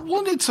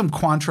 We'll need some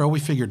Cointreau. We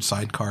figured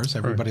sidecars.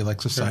 Everybody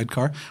likes a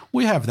sidecar.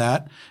 We have that.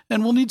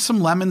 And we'll need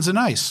some lemons and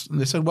ice. And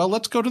they said, well,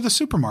 let's go to the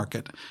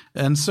supermarket.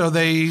 And so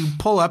they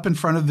pull up in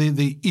front of the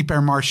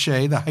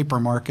Hypermarché, the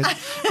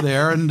hypermarket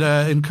there, and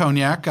in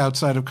Cognac,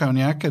 outside of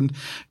Cognac. And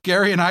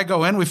Gary and I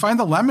go in. We find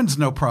the lemons,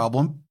 no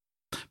problem.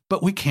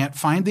 But we can't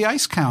find the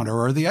ice counter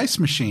or the ice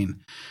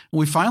machine.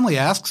 We finally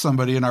asked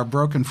somebody in our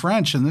broken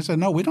French, and they said,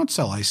 no, we don't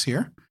sell ice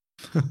here.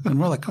 And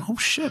we're like, oh,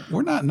 shit,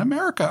 we're not in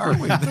America, are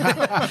we?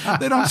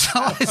 They don't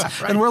sell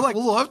ice. Right. And we're like,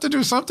 we'll have to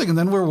do something. And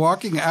then we're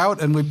walking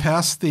out, and we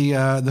pass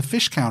the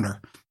fish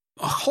counter.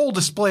 A whole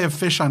display of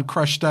fish on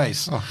crushed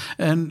ice. Oh.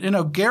 And,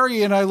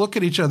 Gary and I look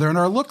at each other, and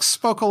our looks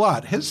spoke a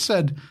lot. His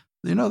said,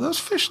 those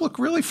fish look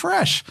really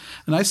fresh.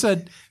 And I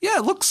said, yeah,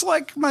 it looks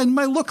like my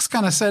looks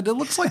kind of said, it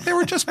looks like they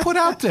were just put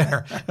out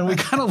there. And we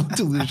kind of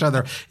looked at each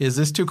other. Is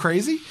this too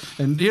crazy?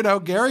 And,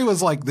 Gary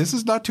was like, this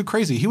is not too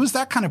crazy. He was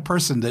that kind of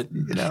person that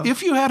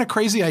if you had a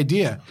crazy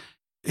idea,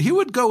 he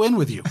would go in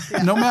with you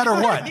no matter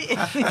what.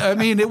 I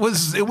mean, it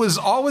was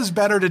always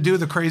better to do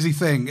the crazy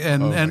thing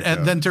and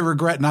than to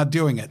regret not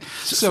doing it.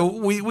 So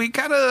we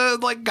kind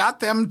of got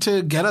them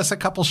to get us a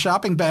couple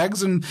shopping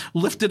bags and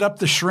lifted up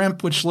the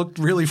shrimp, which looked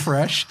really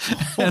fresh,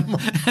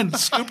 and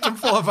scooped them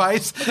full of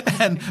ice.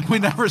 And we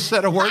never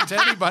said a word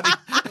to anybody.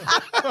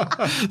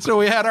 So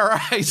we had our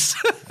ice.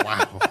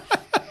 Wow.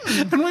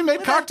 And we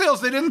made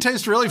cocktails. They didn't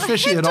taste really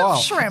fishy at all.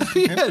 Shrimp.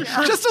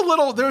 Just a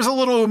little. There was a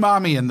little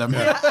umami in them.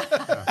 Yeah.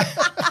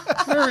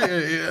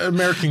 Very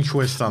American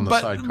twist on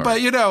the sidecar. But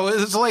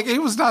it's like he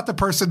was not the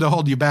person to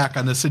hold you back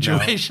on a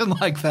situation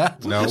like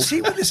that. No. Was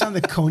he with us on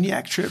the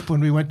Cognac trip when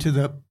we went to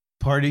the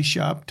party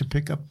shop to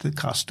pick up the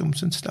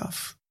costumes and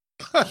stuff?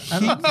 I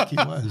don't think he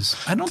was.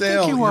 I don't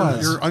think he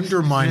was. You're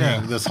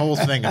undermining this whole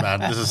thing about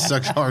this is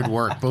such hard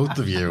work, both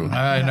of you.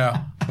 I know.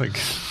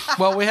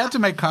 Well, we had to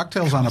make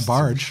cocktails on a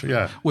barge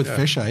with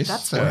fish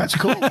ice. That's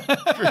cool.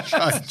 It's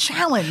a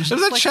challenge. It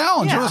was a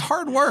challenge. Yeah. It was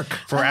hard work.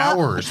 For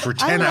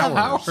 10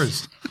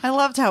 hours. I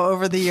loved how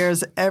over the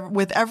years,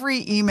 with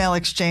every email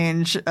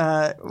exchange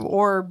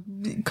or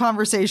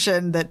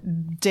conversation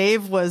that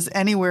Dave was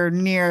anywhere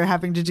near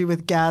having to do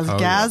with Gaz,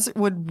 Gaz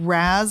would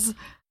razz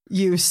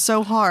you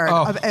so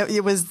hard.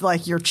 It was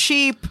like, you're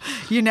cheap.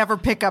 You never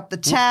pick up the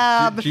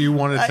tab. Do you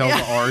want to tell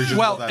the origin?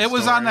 Well, it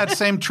was on that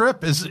same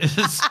trip.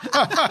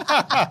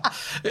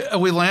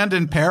 We land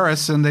in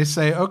Paris, and they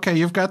say, "Okay,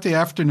 you've got the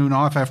afternoon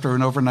off after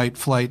an overnight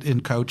flight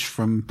in coach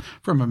from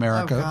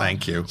America."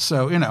 Thank you.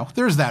 So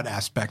there's that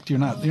aspect. You're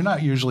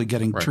not usually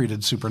getting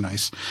treated super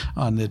nice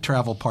on the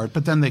travel part,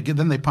 but then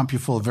they pump you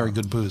full of very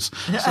good booze.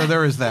 So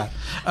there is that.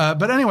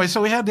 But anyway,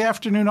 so we had the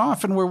afternoon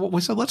off, and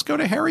we said, let's go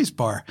to Harry's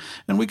Bar,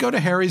 and we go to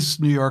Harry's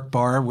New York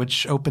bar,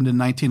 which opened in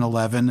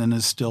 1911 and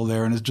is still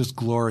there and is just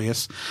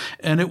glorious.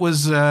 And it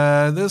was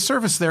the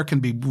service there can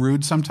be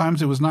rude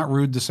sometimes. It was not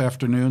rude this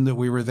afternoon that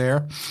we were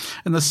there,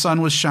 and the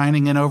sun was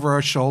shining in over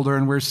our shoulder,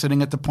 and we were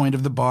sitting at the point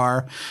of the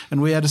bar,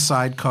 and we had a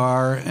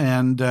sidecar,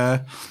 and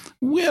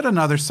we had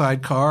another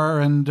sidecar,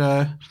 and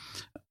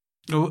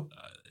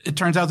it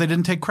turns out they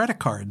didn't take credit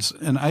cards,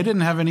 and I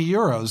didn't have any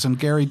euros, and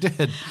Gary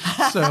did.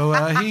 So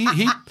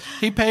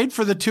he paid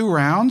for the 2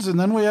 rounds, and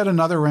then we had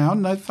another round,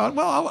 and I thought,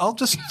 well, I'll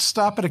just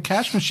stop at a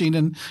cash machine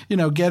and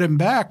get him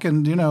back,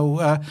 and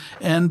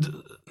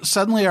and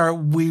suddenly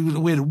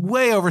we had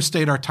way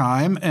overstayed our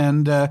time,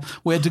 and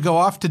we had to go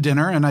off to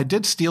dinner, and I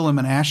did steal him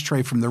an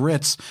ashtray from the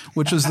Ritz,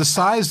 which was the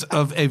size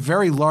of a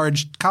very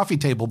large coffee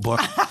table book,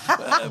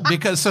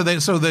 because so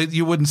that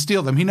you wouldn't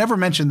steal them. He never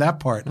mentioned that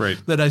part, right?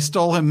 That I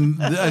stole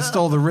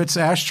the Ritz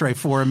ashtray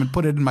for him and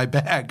put it in my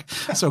bag.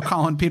 So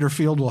Colin Peter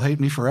Field will hate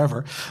me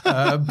forever.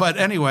 But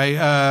anyway,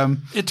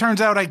 it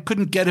turns out I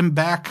couldn't get him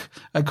back.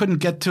 I couldn't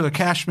get to a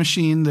cash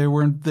machine. There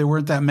weren't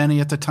that many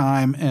at the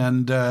time,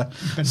 and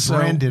been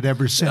branded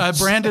ever since.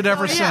 Branded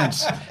ever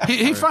since.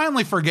 He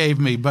finally forgave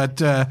me,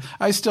 but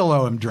I still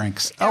owe him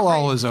drinks. I'll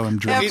always owe him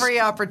drinks. Every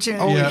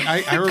opportunity. Oh, yeah.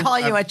 I call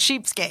you a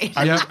cheapskate.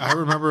 I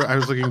remember I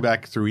was looking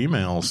back through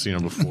emails,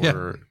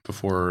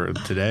 before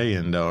today,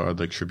 and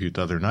the tribute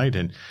the other night,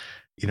 and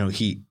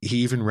he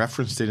even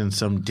referenced it in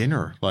some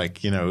dinner,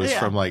 like it was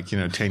from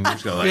 10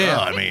 years ago.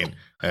 Like,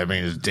 I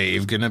mean, is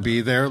Dave gonna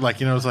be there?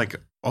 Like, it's like.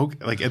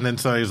 Okay, and then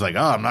so he was like,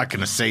 "Oh, I'm not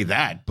going to say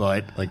that,"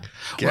 but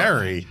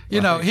Gary,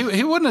 he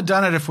wouldn't have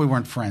done it if we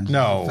weren't friends.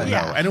 No,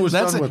 and it was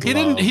done with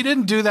love. He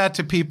didn't do that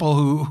to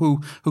people who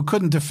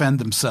couldn't defend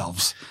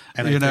themselves.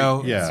 And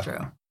that's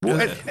true.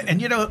 Well,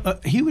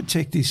 and he would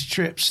take these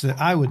trips that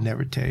I would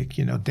never take.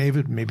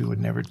 David maybe would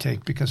never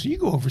take, because you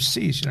go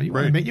overseas. You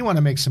want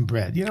to make some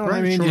bread. You know what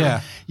I mean? Sure.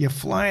 Yeah. You're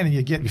flying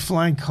and you're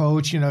flying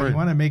coach. You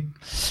want to make.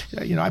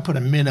 I put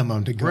a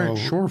minimum to go. Right.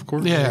 Sure, of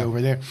course.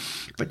 Over there,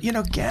 but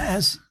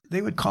Gaz.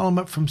 They would call him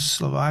up from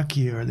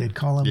Slovakia, or they'd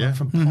call him up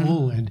from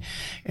Poland,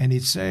 and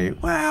he'd say,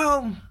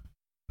 well,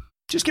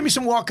 just give me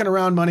some walking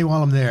around money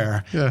while I'm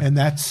there. Yeah. And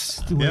that's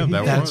the way he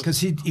did, because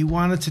he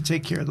wanted to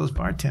take care of those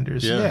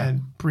bartenders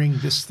and bring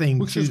this thing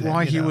Which to is them,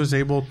 why he was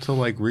able to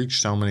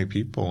reach so many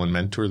people and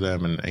mentor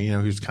them, and he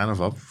was kind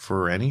of up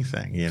for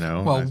anything,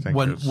 Well,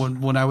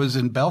 when I was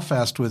in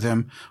Belfast with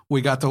him,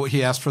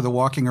 he asked for the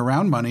walking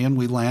around money, and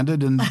we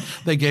landed, and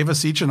they gave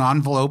us each an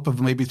envelope of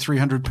maybe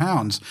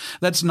 £300.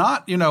 That's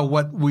not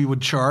what we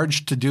would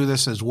charge to do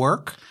this as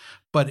work,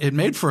 but it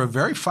made for a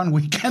very fun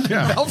weekend in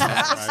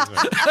Belfast.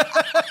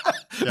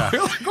 Yeah.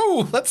 We're like,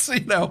 oh, let's see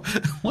now.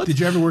 Did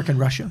you ever work in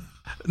Russia?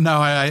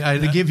 No,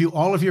 They give you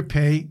all of your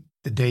pay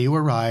the day you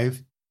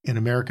arrive in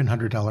American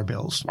 $100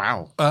 bills.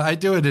 Wow. I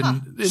do it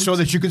in so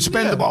that you can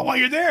spend them all while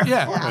you're there.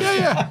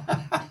 Yeah.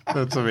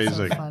 That's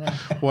amazing. So funny.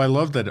 Well, I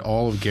love that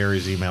all of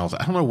Gary's emails,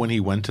 I don't know when he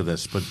went to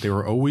this, but they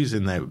were always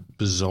in that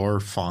bizarre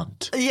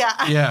font.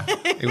 Yeah.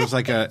 It was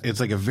it's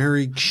like a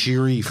very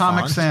cheery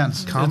Comic font.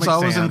 Sans. It's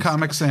always in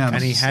Comic Sans.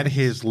 And he had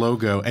his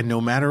logo, and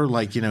no matter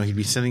he'd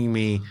be sending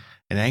me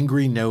an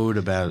angry note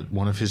about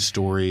one of his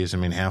stories. I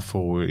mean, Half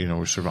Full,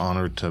 we're sort of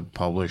honored to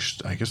publish,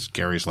 I guess,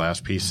 Gary's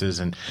last pieces.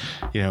 And,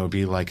 it'd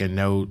be like a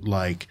note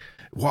like,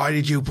 why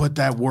did you put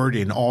that word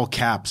in all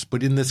caps,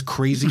 but in this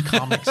crazy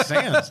Comic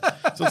Sans?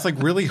 So it's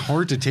really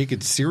hard to take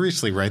it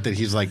seriously, right? That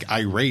he's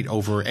irate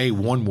over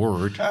one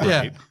word,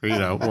 right?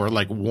 Or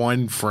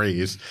one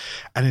phrase,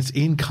 and it's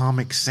in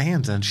Comic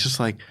Sans. And it's just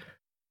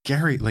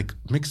Gary,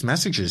 mixed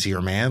messages here,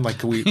 man.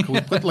 Can we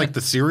put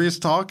the serious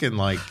talk in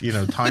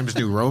Times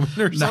New Roman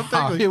or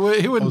something? No,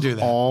 he wouldn't do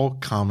that. All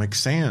Comic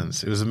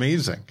Sans. It was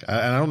amazing.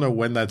 I don't know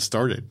when that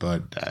started,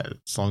 but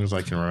as long as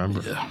I can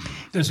remember. Yeah.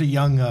 There's a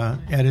young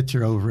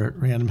editor over at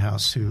Random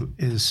House who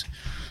is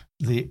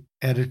the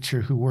editor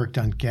who worked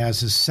on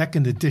Gaz's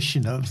second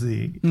edition of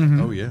the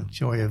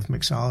Joy of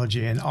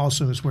Mixology, and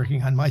also is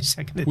working on my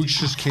second edition, which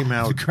just came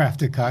out. The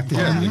Crafted Cocktail.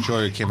 Yeah, the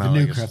Joy came out. The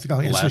new Crafted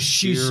Cocktail.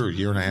 Last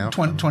year and a half.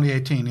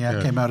 2018. Yeah,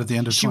 it came out at the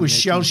end of 2018. She was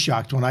shell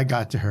shocked when I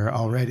got to her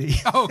already.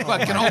 Oh,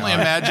 I can only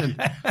imagine.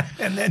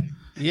 And then.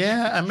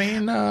 Yeah, I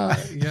mean,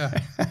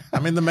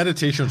 the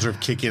meditations sort of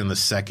kick in the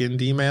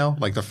second email.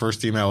 The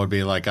first email would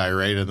be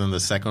irate, and then the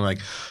second one,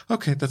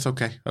 okay, that's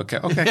okay. Okay.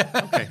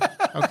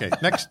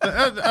 Next,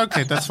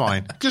 okay, that's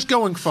fine. Just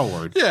going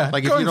forward. Yeah,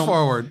 going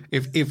forward.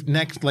 If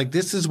next,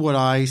 this is what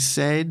I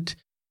said,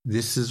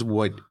 this is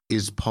what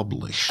is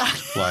published.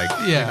 Like,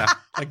 Yeah.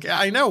 like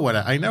I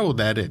know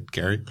that it,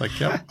 Gary. Like,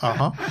 yep,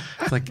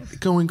 It's like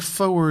going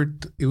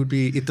forward,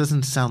 it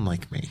doesn't sound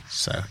like me.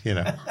 So,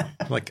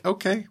 like,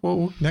 okay,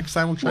 well, next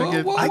time we'll try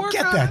to get. I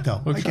get that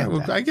though. I get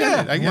that. I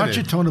get it. I get Watch it.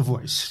 your tone of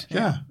voice.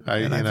 Yeah,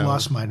 and I've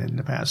lost mine in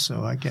the past,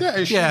 so I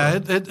get. Yeah, Yeah,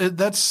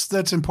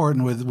 that's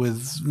important with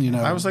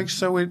I was like,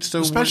 so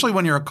especially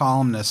when you're a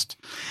columnist,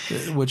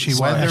 which he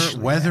was.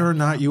 Whether or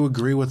not you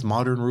agree with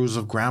modern rules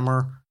of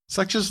grammar.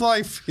 Such is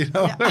life,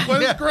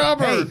 What is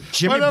grammar? Hey,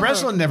 Jimmy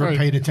Breslin never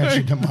paid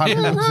attention to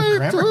modern rules of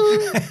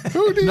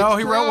grammar. No,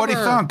 he wrote what he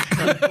thunk.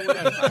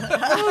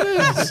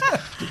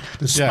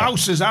 The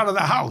spouse is out of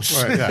the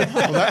house. Right, yeah.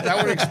 Well, that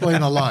would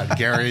explain a lot,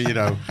 Gary.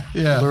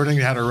 Learning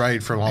how to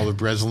write from all the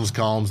Breslin's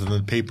columns and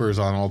the papers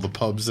on all the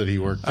pubs that he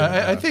worked in.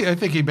 I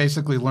think he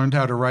basically learned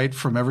how to write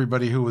from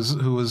everybody who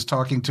was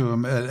talking to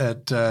him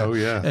at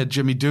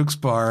Jimmy Duke's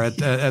bar at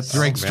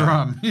Drake's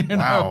Drum.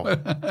 Wow.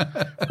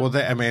 Well,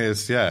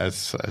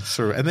 it's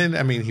sort of, and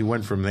then he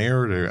went from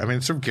there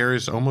to sort of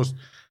Gary's almost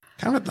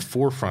kind of at the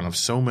forefront of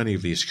so many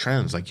of these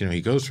trends. Like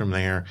he goes from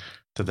there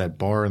to that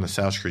bar in the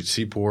South Street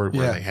Seaport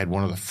where they had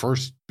one of the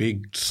first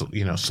big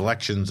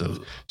selections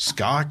of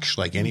scotch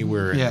like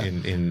anywhere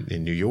in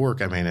New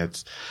York.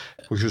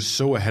 Which was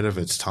so ahead of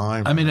its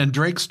time. And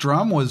Drake's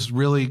Drum was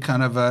really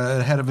kind of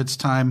ahead of its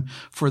time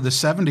for the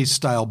 70s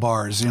style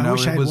bars. I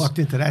wish I had walked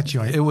into that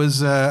joint. It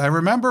was. I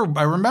remember.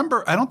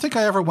 I don't think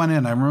I ever went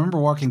in. I remember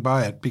walking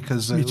by it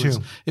because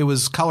it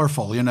was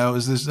colorful. It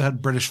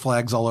had British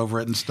flags all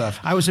over it and stuff.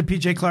 I was a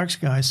PJ Clark's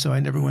guy, so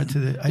I never went to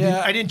the.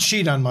 I didn't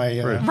cheat on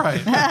my.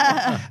 Right.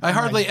 I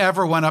hardly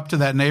ever went up to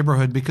that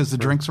neighborhood because the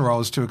drinks were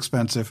always too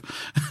expensive.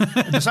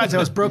 Besides, I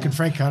was broke, and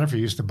Frank Conover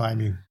used to buy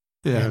me.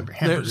 Yeah.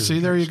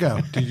 There you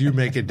go. Did you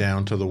make it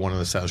down to the one in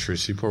the South Street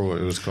Seaport? What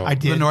it was called? I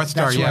did. The North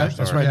Star.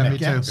 That's right. Yeah, me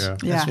too.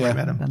 That's where I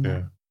met him.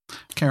 Yeah.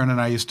 Karen and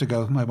I used to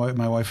go. My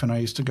wife and I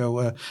used to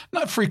go.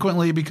 Not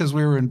frequently because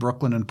we were in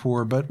Brooklyn and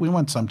poor, but we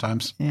went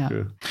sometimes. Yeah.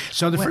 Good.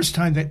 So the first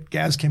time that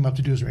Gaz came up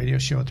to do his radio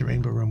show at the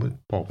Rainbow Room with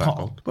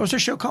Paul. What was their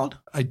show called?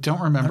 I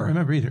don't remember. I don't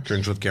remember either.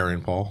 Drinks with Gary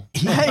and Paul.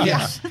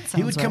 Yeah.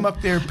 He would come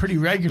up there pretty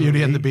regularly.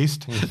 Beauty and the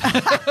Beast.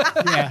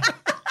 Yeah.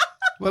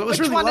 Well, it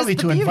was really lovely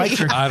to invite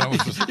your.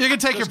 You can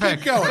take your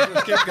pick.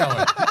 Just keep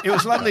going. It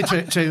was lovely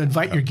to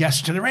invite your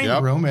guests to the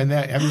Rainbow Room, and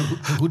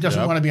who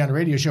doesn't want to be on a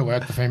radio show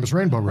at the famous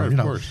Rainbow Room?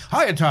 Right,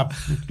 high atop,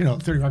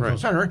 31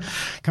 Center,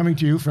 coming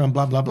to you from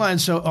blah blah blah. And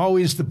so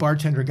always the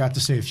bartender got to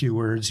say a few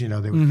words. They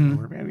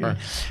would,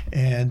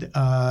 and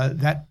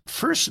that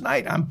first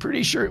night, I'm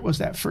pretty sure it was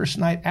that first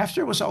night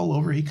after it was all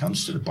over. He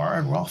comes to the bar,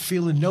 and we're all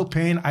feeling no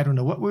pain. I don't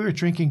know what we were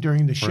drinking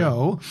during the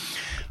show.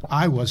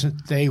 I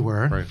wasn't. They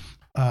were. Right.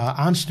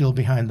 I'm still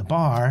behind the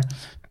bar.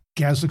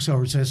 Gaz looks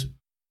over and says,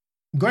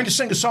 "I'm going to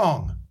sing a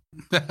song."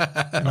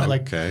 And I'm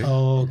like,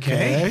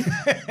 okay.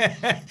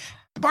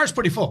 The bar's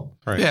pretty full.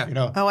 Right.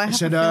 Yeah. I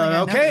said,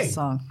 okay.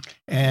 Song.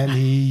 And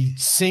he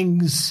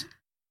sings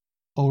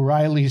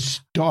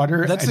O'Reilly's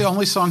Daughter. That's the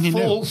only song he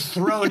knew.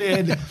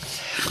 Full-throated.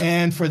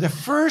 And for the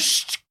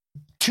first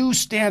two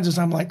stanzas,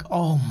 I'm like,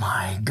 oh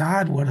my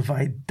God, what have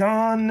I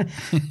done?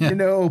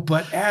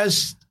 But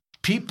as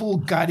people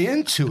got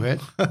into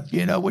it,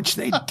 which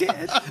they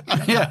did.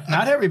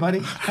 Not everybody.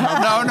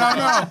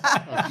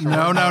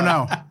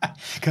 No.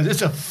 Because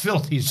it's a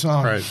filthy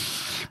song. Right.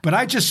 But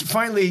I just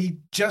finally,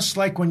 just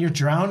like when you're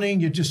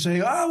drowning, you just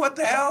say, oh, what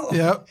the hell?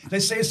 Yep. They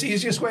say it's the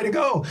easiest way to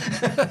go.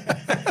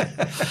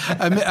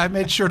 I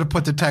made sure to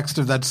put the text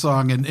of that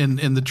song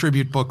in the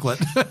tribute booklet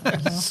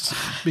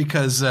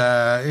because,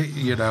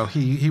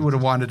 he would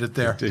have wanted it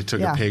there. They took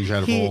a page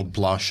out of old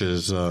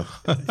Blanche's. On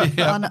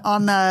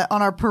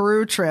our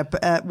Peru trip,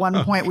 at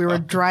one point we were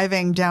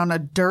driving down a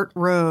dirt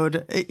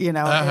road,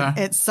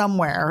 it's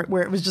somewhere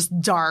where it was just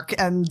dark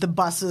and the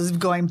buses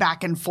going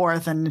back and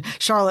forth, and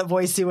Charlotte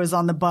Voicey was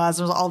on the bus.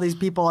 There was all these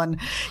people, and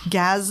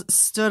Gaz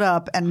stood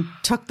up and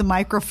took the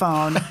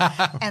microphone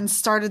and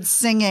started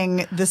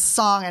singing this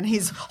song, and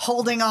he's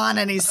holding on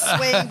and he's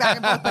swaying back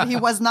and forth, but he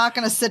was not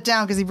going to sit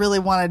down because he really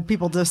wanted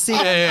people to see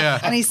it.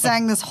 And he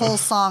sang this whole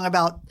song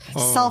about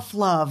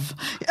self-love.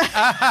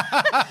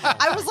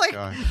 I was like,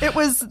 it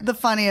was the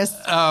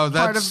funniest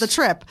part of the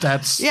trip.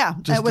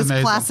 It was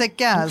amazing. Classic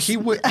Gaz.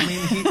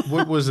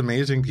 What was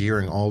amazing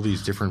hearing all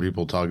these different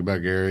people talk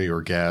about Gary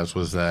or Gaz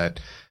was that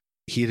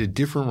he had a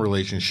different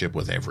relationship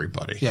with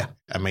everybody. Yeah.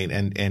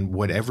 And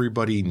what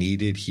everybody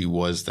needed, he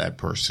was that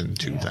person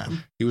to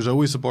them. He was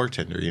always a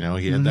bartender, he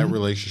had that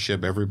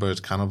relationship.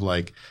 Everybody's kind of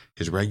like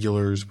his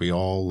regulars. We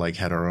all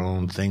had our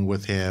own thing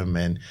with him,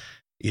 and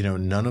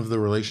none of the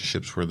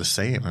relationships were the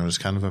same. It was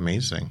kind of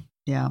amazing.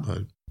 Yeah.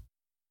 But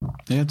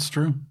it's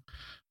true.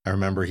 I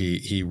remember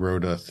he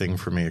wrote a thing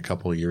for me a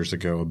couple of years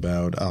ago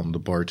about the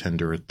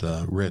bartender at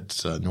the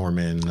Ritz,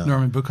 Norman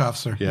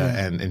Buchhofzer.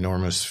 And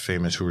enormous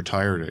famous who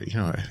retired,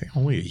 I think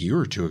only a year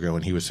or two ago,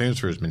 and he was famous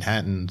for his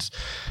Manhattans.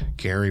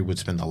 Gary would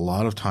spend a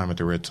lot of time at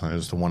the Ritz. It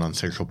was the one on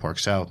Central Park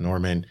South.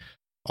 Norman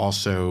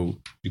also,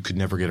 you could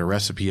never get a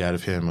recipe out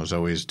of him. It was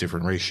always a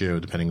different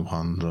ratio depending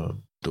upon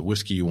the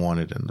whiskey you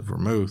wanted and the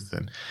vermouth.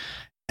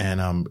 And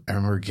I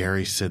remember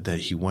Gary said that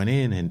he went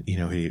in and,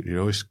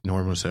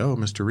 Norman would say, "Oh,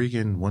 Mr.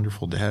 Regan,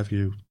 wonderful to have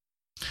you."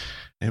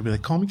 And he'd be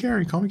like, call me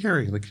Gary.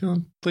 Like,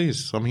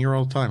 please, I'm here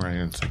all the time. Right?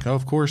 And it's like, "Oh,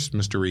 of course,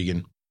 Mr.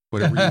 Regan.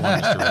 Whatever you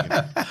want, Mr.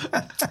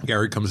 Regan."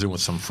 Gary comes in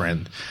with some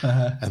friend.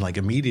 And like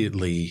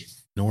immediately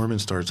Norman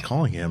starts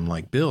calling him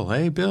like, "Bill,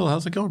 hey, Bill,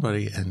 how's it going,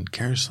 buddy?" And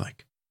Gary's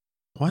like,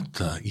 "What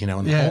the,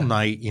 and the whole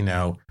night,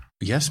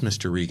 yes,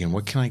 Mr. Regan,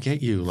 what can I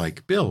get you?"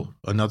 Like, "Bill,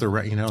 another,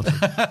 going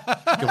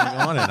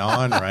on and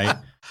on, right?"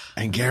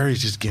 And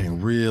Gary's just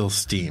getting real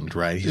steamed,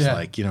 right? He's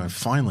like, and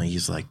finally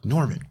he's like,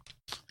 "Norman,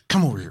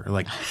 come over here.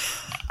 Like,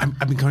 I've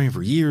been coming here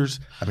for years.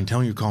 I've been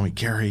telling you to call me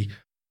Gary.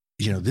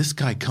 This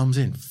guy comes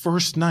in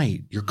first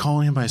night. You're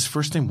calling him by his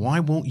first name. Why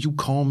won't you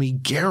call me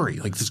Gary?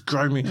 Like, this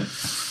drives me."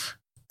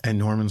 And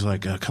Norman's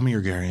like, "Come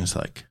here, Gary." And it's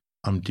like,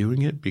 "I'm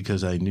doing it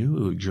because I knew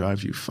it would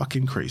drive you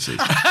fucking crazy."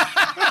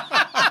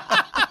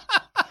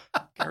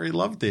 Gary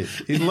loved it.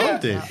 He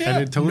loved it. Yeah.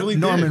 And it totally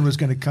Norman was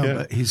going to come,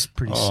 but he's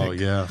pretty sick. Oh,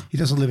 yeah. He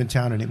doesn't live in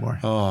town anymore.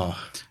 Oh.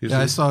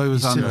 I saw he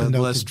was on the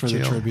list for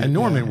the tribute. And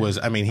Norman was,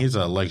 he's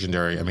a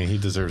legendary. He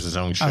deserves his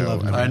own show. I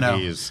love him. I know.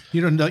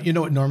 You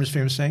know what Norman's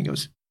famous saying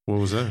goes? What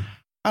was that?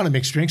 "I don't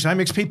mix drinks. I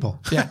mix people."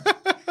 Yeah.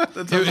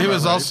 He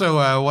was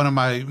also one of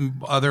my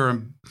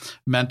other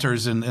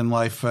mentors in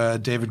life,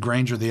 David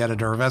Granger, the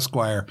editor of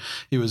Esquire.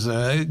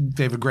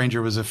 David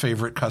Granger was a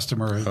favorite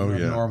customer of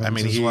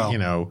Norman's as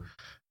well.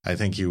 I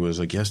think he was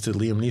a guest at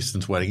Liam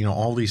Neeson's wedding.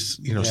 All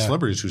these,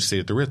 celebrities who stayed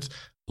at the Ritz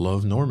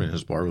love Norman.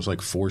 His bar was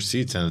like 4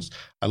 seats. And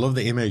I love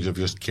the image of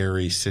just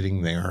Gary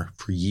sitting there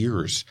for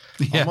years,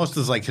 almost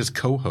as like his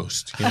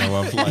co-host,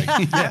 of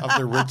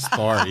the Ritz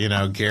bar,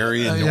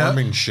 Gary and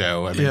Norman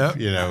show.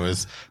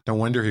 Is no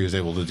wonder he was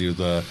able to do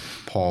the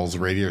Paul's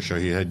radio show.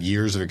 He had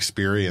years of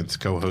experience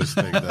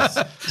co-hosting this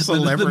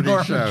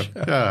celebrity show.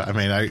 Yeah.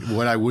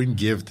 What I wouldn't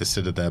give to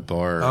sit at that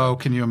bar. Oh,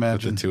 can you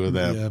imagine? With the two of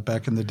them. Yeah,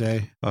 back in the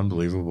day.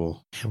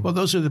 Unbelievable. Well,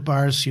 those are the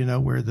bars,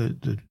 where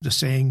the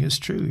saying is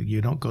true.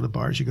 You don't go to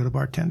bars, you go to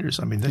bartenders.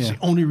 That's the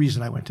only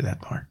reason I went to that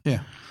bar.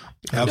 Yeah.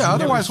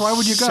 Otherwise, why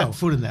would you go? Sell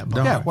food in that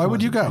bar. Yeah. Why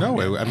would you go? No,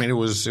 it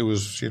was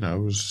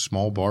a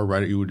small bar,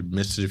 right? You would have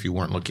missed it if you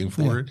weren't looking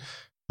for it.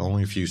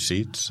 Only a few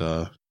seats,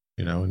 and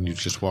you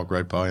just walk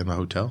right by in the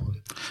hotel.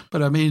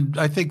 But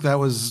I think that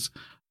was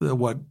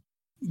what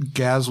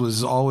Gaz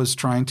was always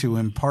trying to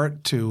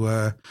impart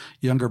to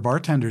younger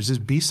bartenders is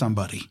be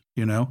somebody,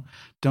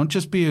 Don't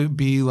just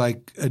be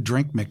like a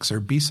drink mixer.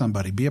 Be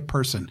somebody. Be a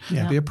person.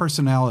 Yeah. Be a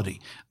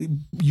personality.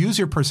 Use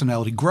your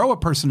personality. Grow a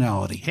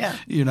personality. Yeah.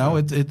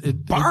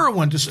 Borrow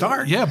one to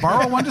start. Yeah,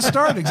 borrow one to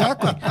start.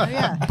 Exactly. Oh,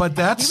 yeah. But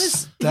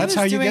that's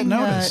how you get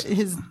noticed.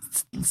 His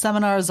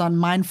seminars on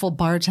mindful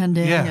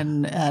bartending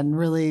and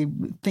really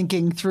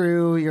thinking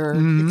through your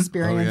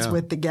experience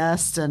with the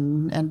guest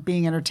and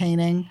being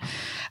entertaining.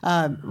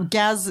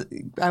 Gaz,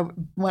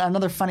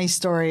 another funny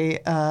story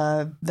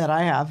that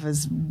I have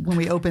is when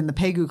we opened the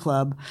Pegu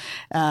Club.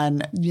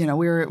 And, we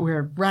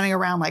were running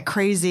around like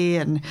crazy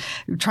and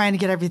trying to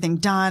get everything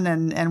done.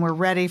 And we're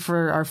ready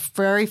for our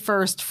very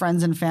first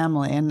Friends and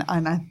Family. And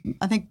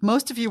I think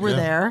most of you were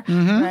there,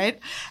 right?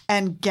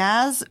 And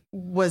Gaz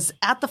was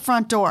at the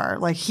front door.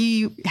 Like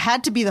he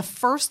had to be the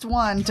first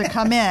one to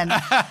come in.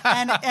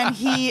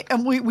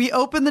 and we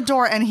opened the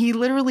door and he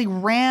literally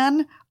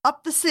ran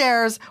up the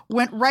stairs,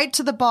 went right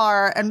to the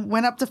bar and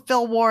went up to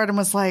Phil Ward and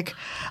was like,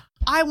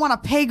 "I want a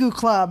Pegu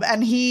Club."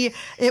 And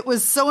it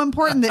was so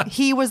important that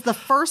he was the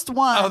first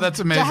one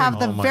to have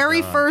the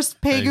very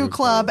first Pegu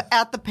Club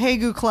at the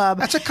Pegu Club.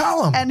 That's a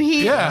column. And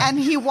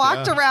he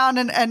walked around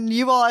and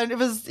you all, and it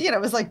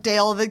was like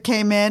Dale that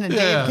came in and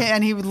Dave came,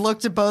 and he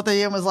looked at both of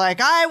you and was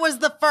like, "I was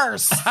the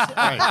first."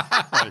 Right.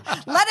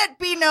 Let it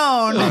be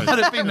known. Let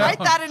it be known. Write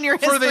that in your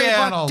history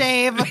book,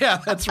 Dave.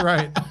 Yeah, that's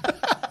right.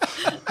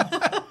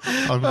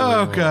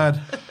 Oh,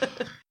 God.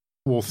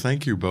 Well,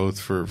 thank you both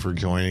for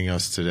joining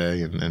us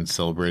today and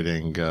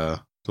celebrating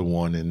the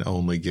one and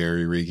only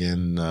Gary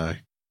Regan.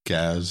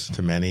 Gaz,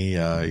 to many,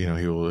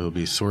 he'll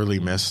be sorely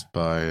missed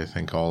by, I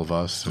think, all of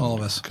us. All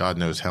of us. God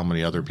knows how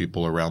many other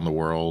people around the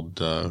world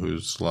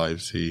whose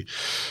lives he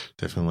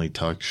definitely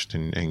touched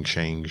and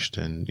changed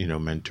and,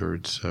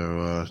 mentored.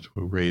 So to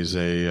raise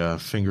a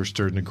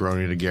finger-stirred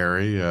Negroni to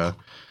Gary,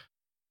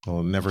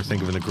 I'll never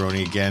think of a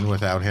Negroni again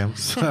without him.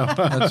 So.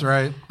 That's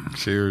right.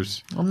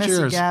 Cheers. We'll miss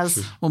you,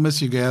 Gaz. We'll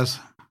miss you, Gaz.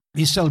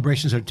 These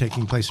celebrations are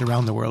taking place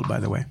around the world,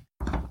 by the way.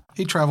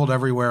 He traveled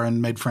everywhere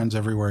and made friends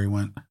everywhere he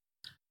went.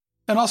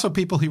 And also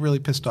people he really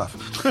pissed off.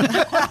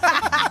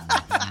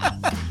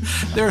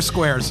 They're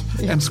squares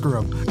and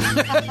screw them.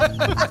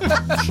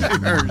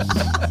 Cheers.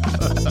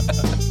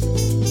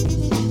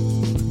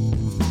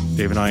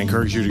 Dave and I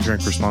encourage you to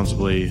drink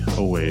responsibly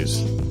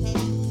always.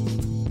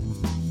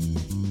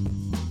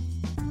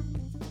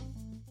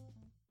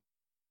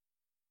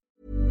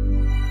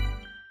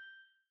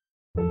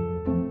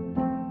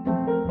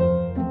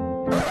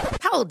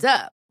 Hold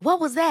up. What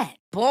was that?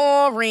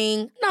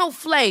 Boring. No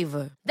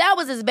flavor. That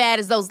was as bad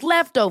as those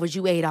leftovers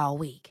you ate all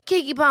week.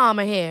 Keke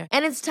Palmer here,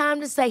 and it's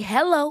time to say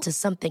hello to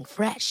something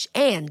fresh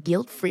and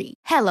guilt-free.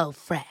 Hello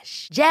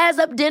Fresh. Jazz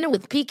up dinner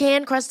with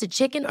pecan-crusted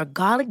chicken or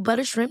garlic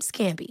butter shrimp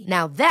scampi.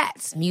 Now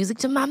that's music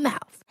to my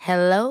mouth.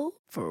 Hello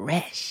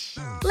Fresh.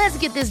 Let's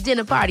get this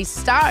dinner party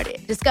started.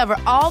 Discover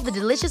all the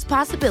delicious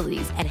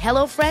possibilities at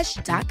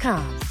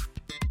HelloFresh.com.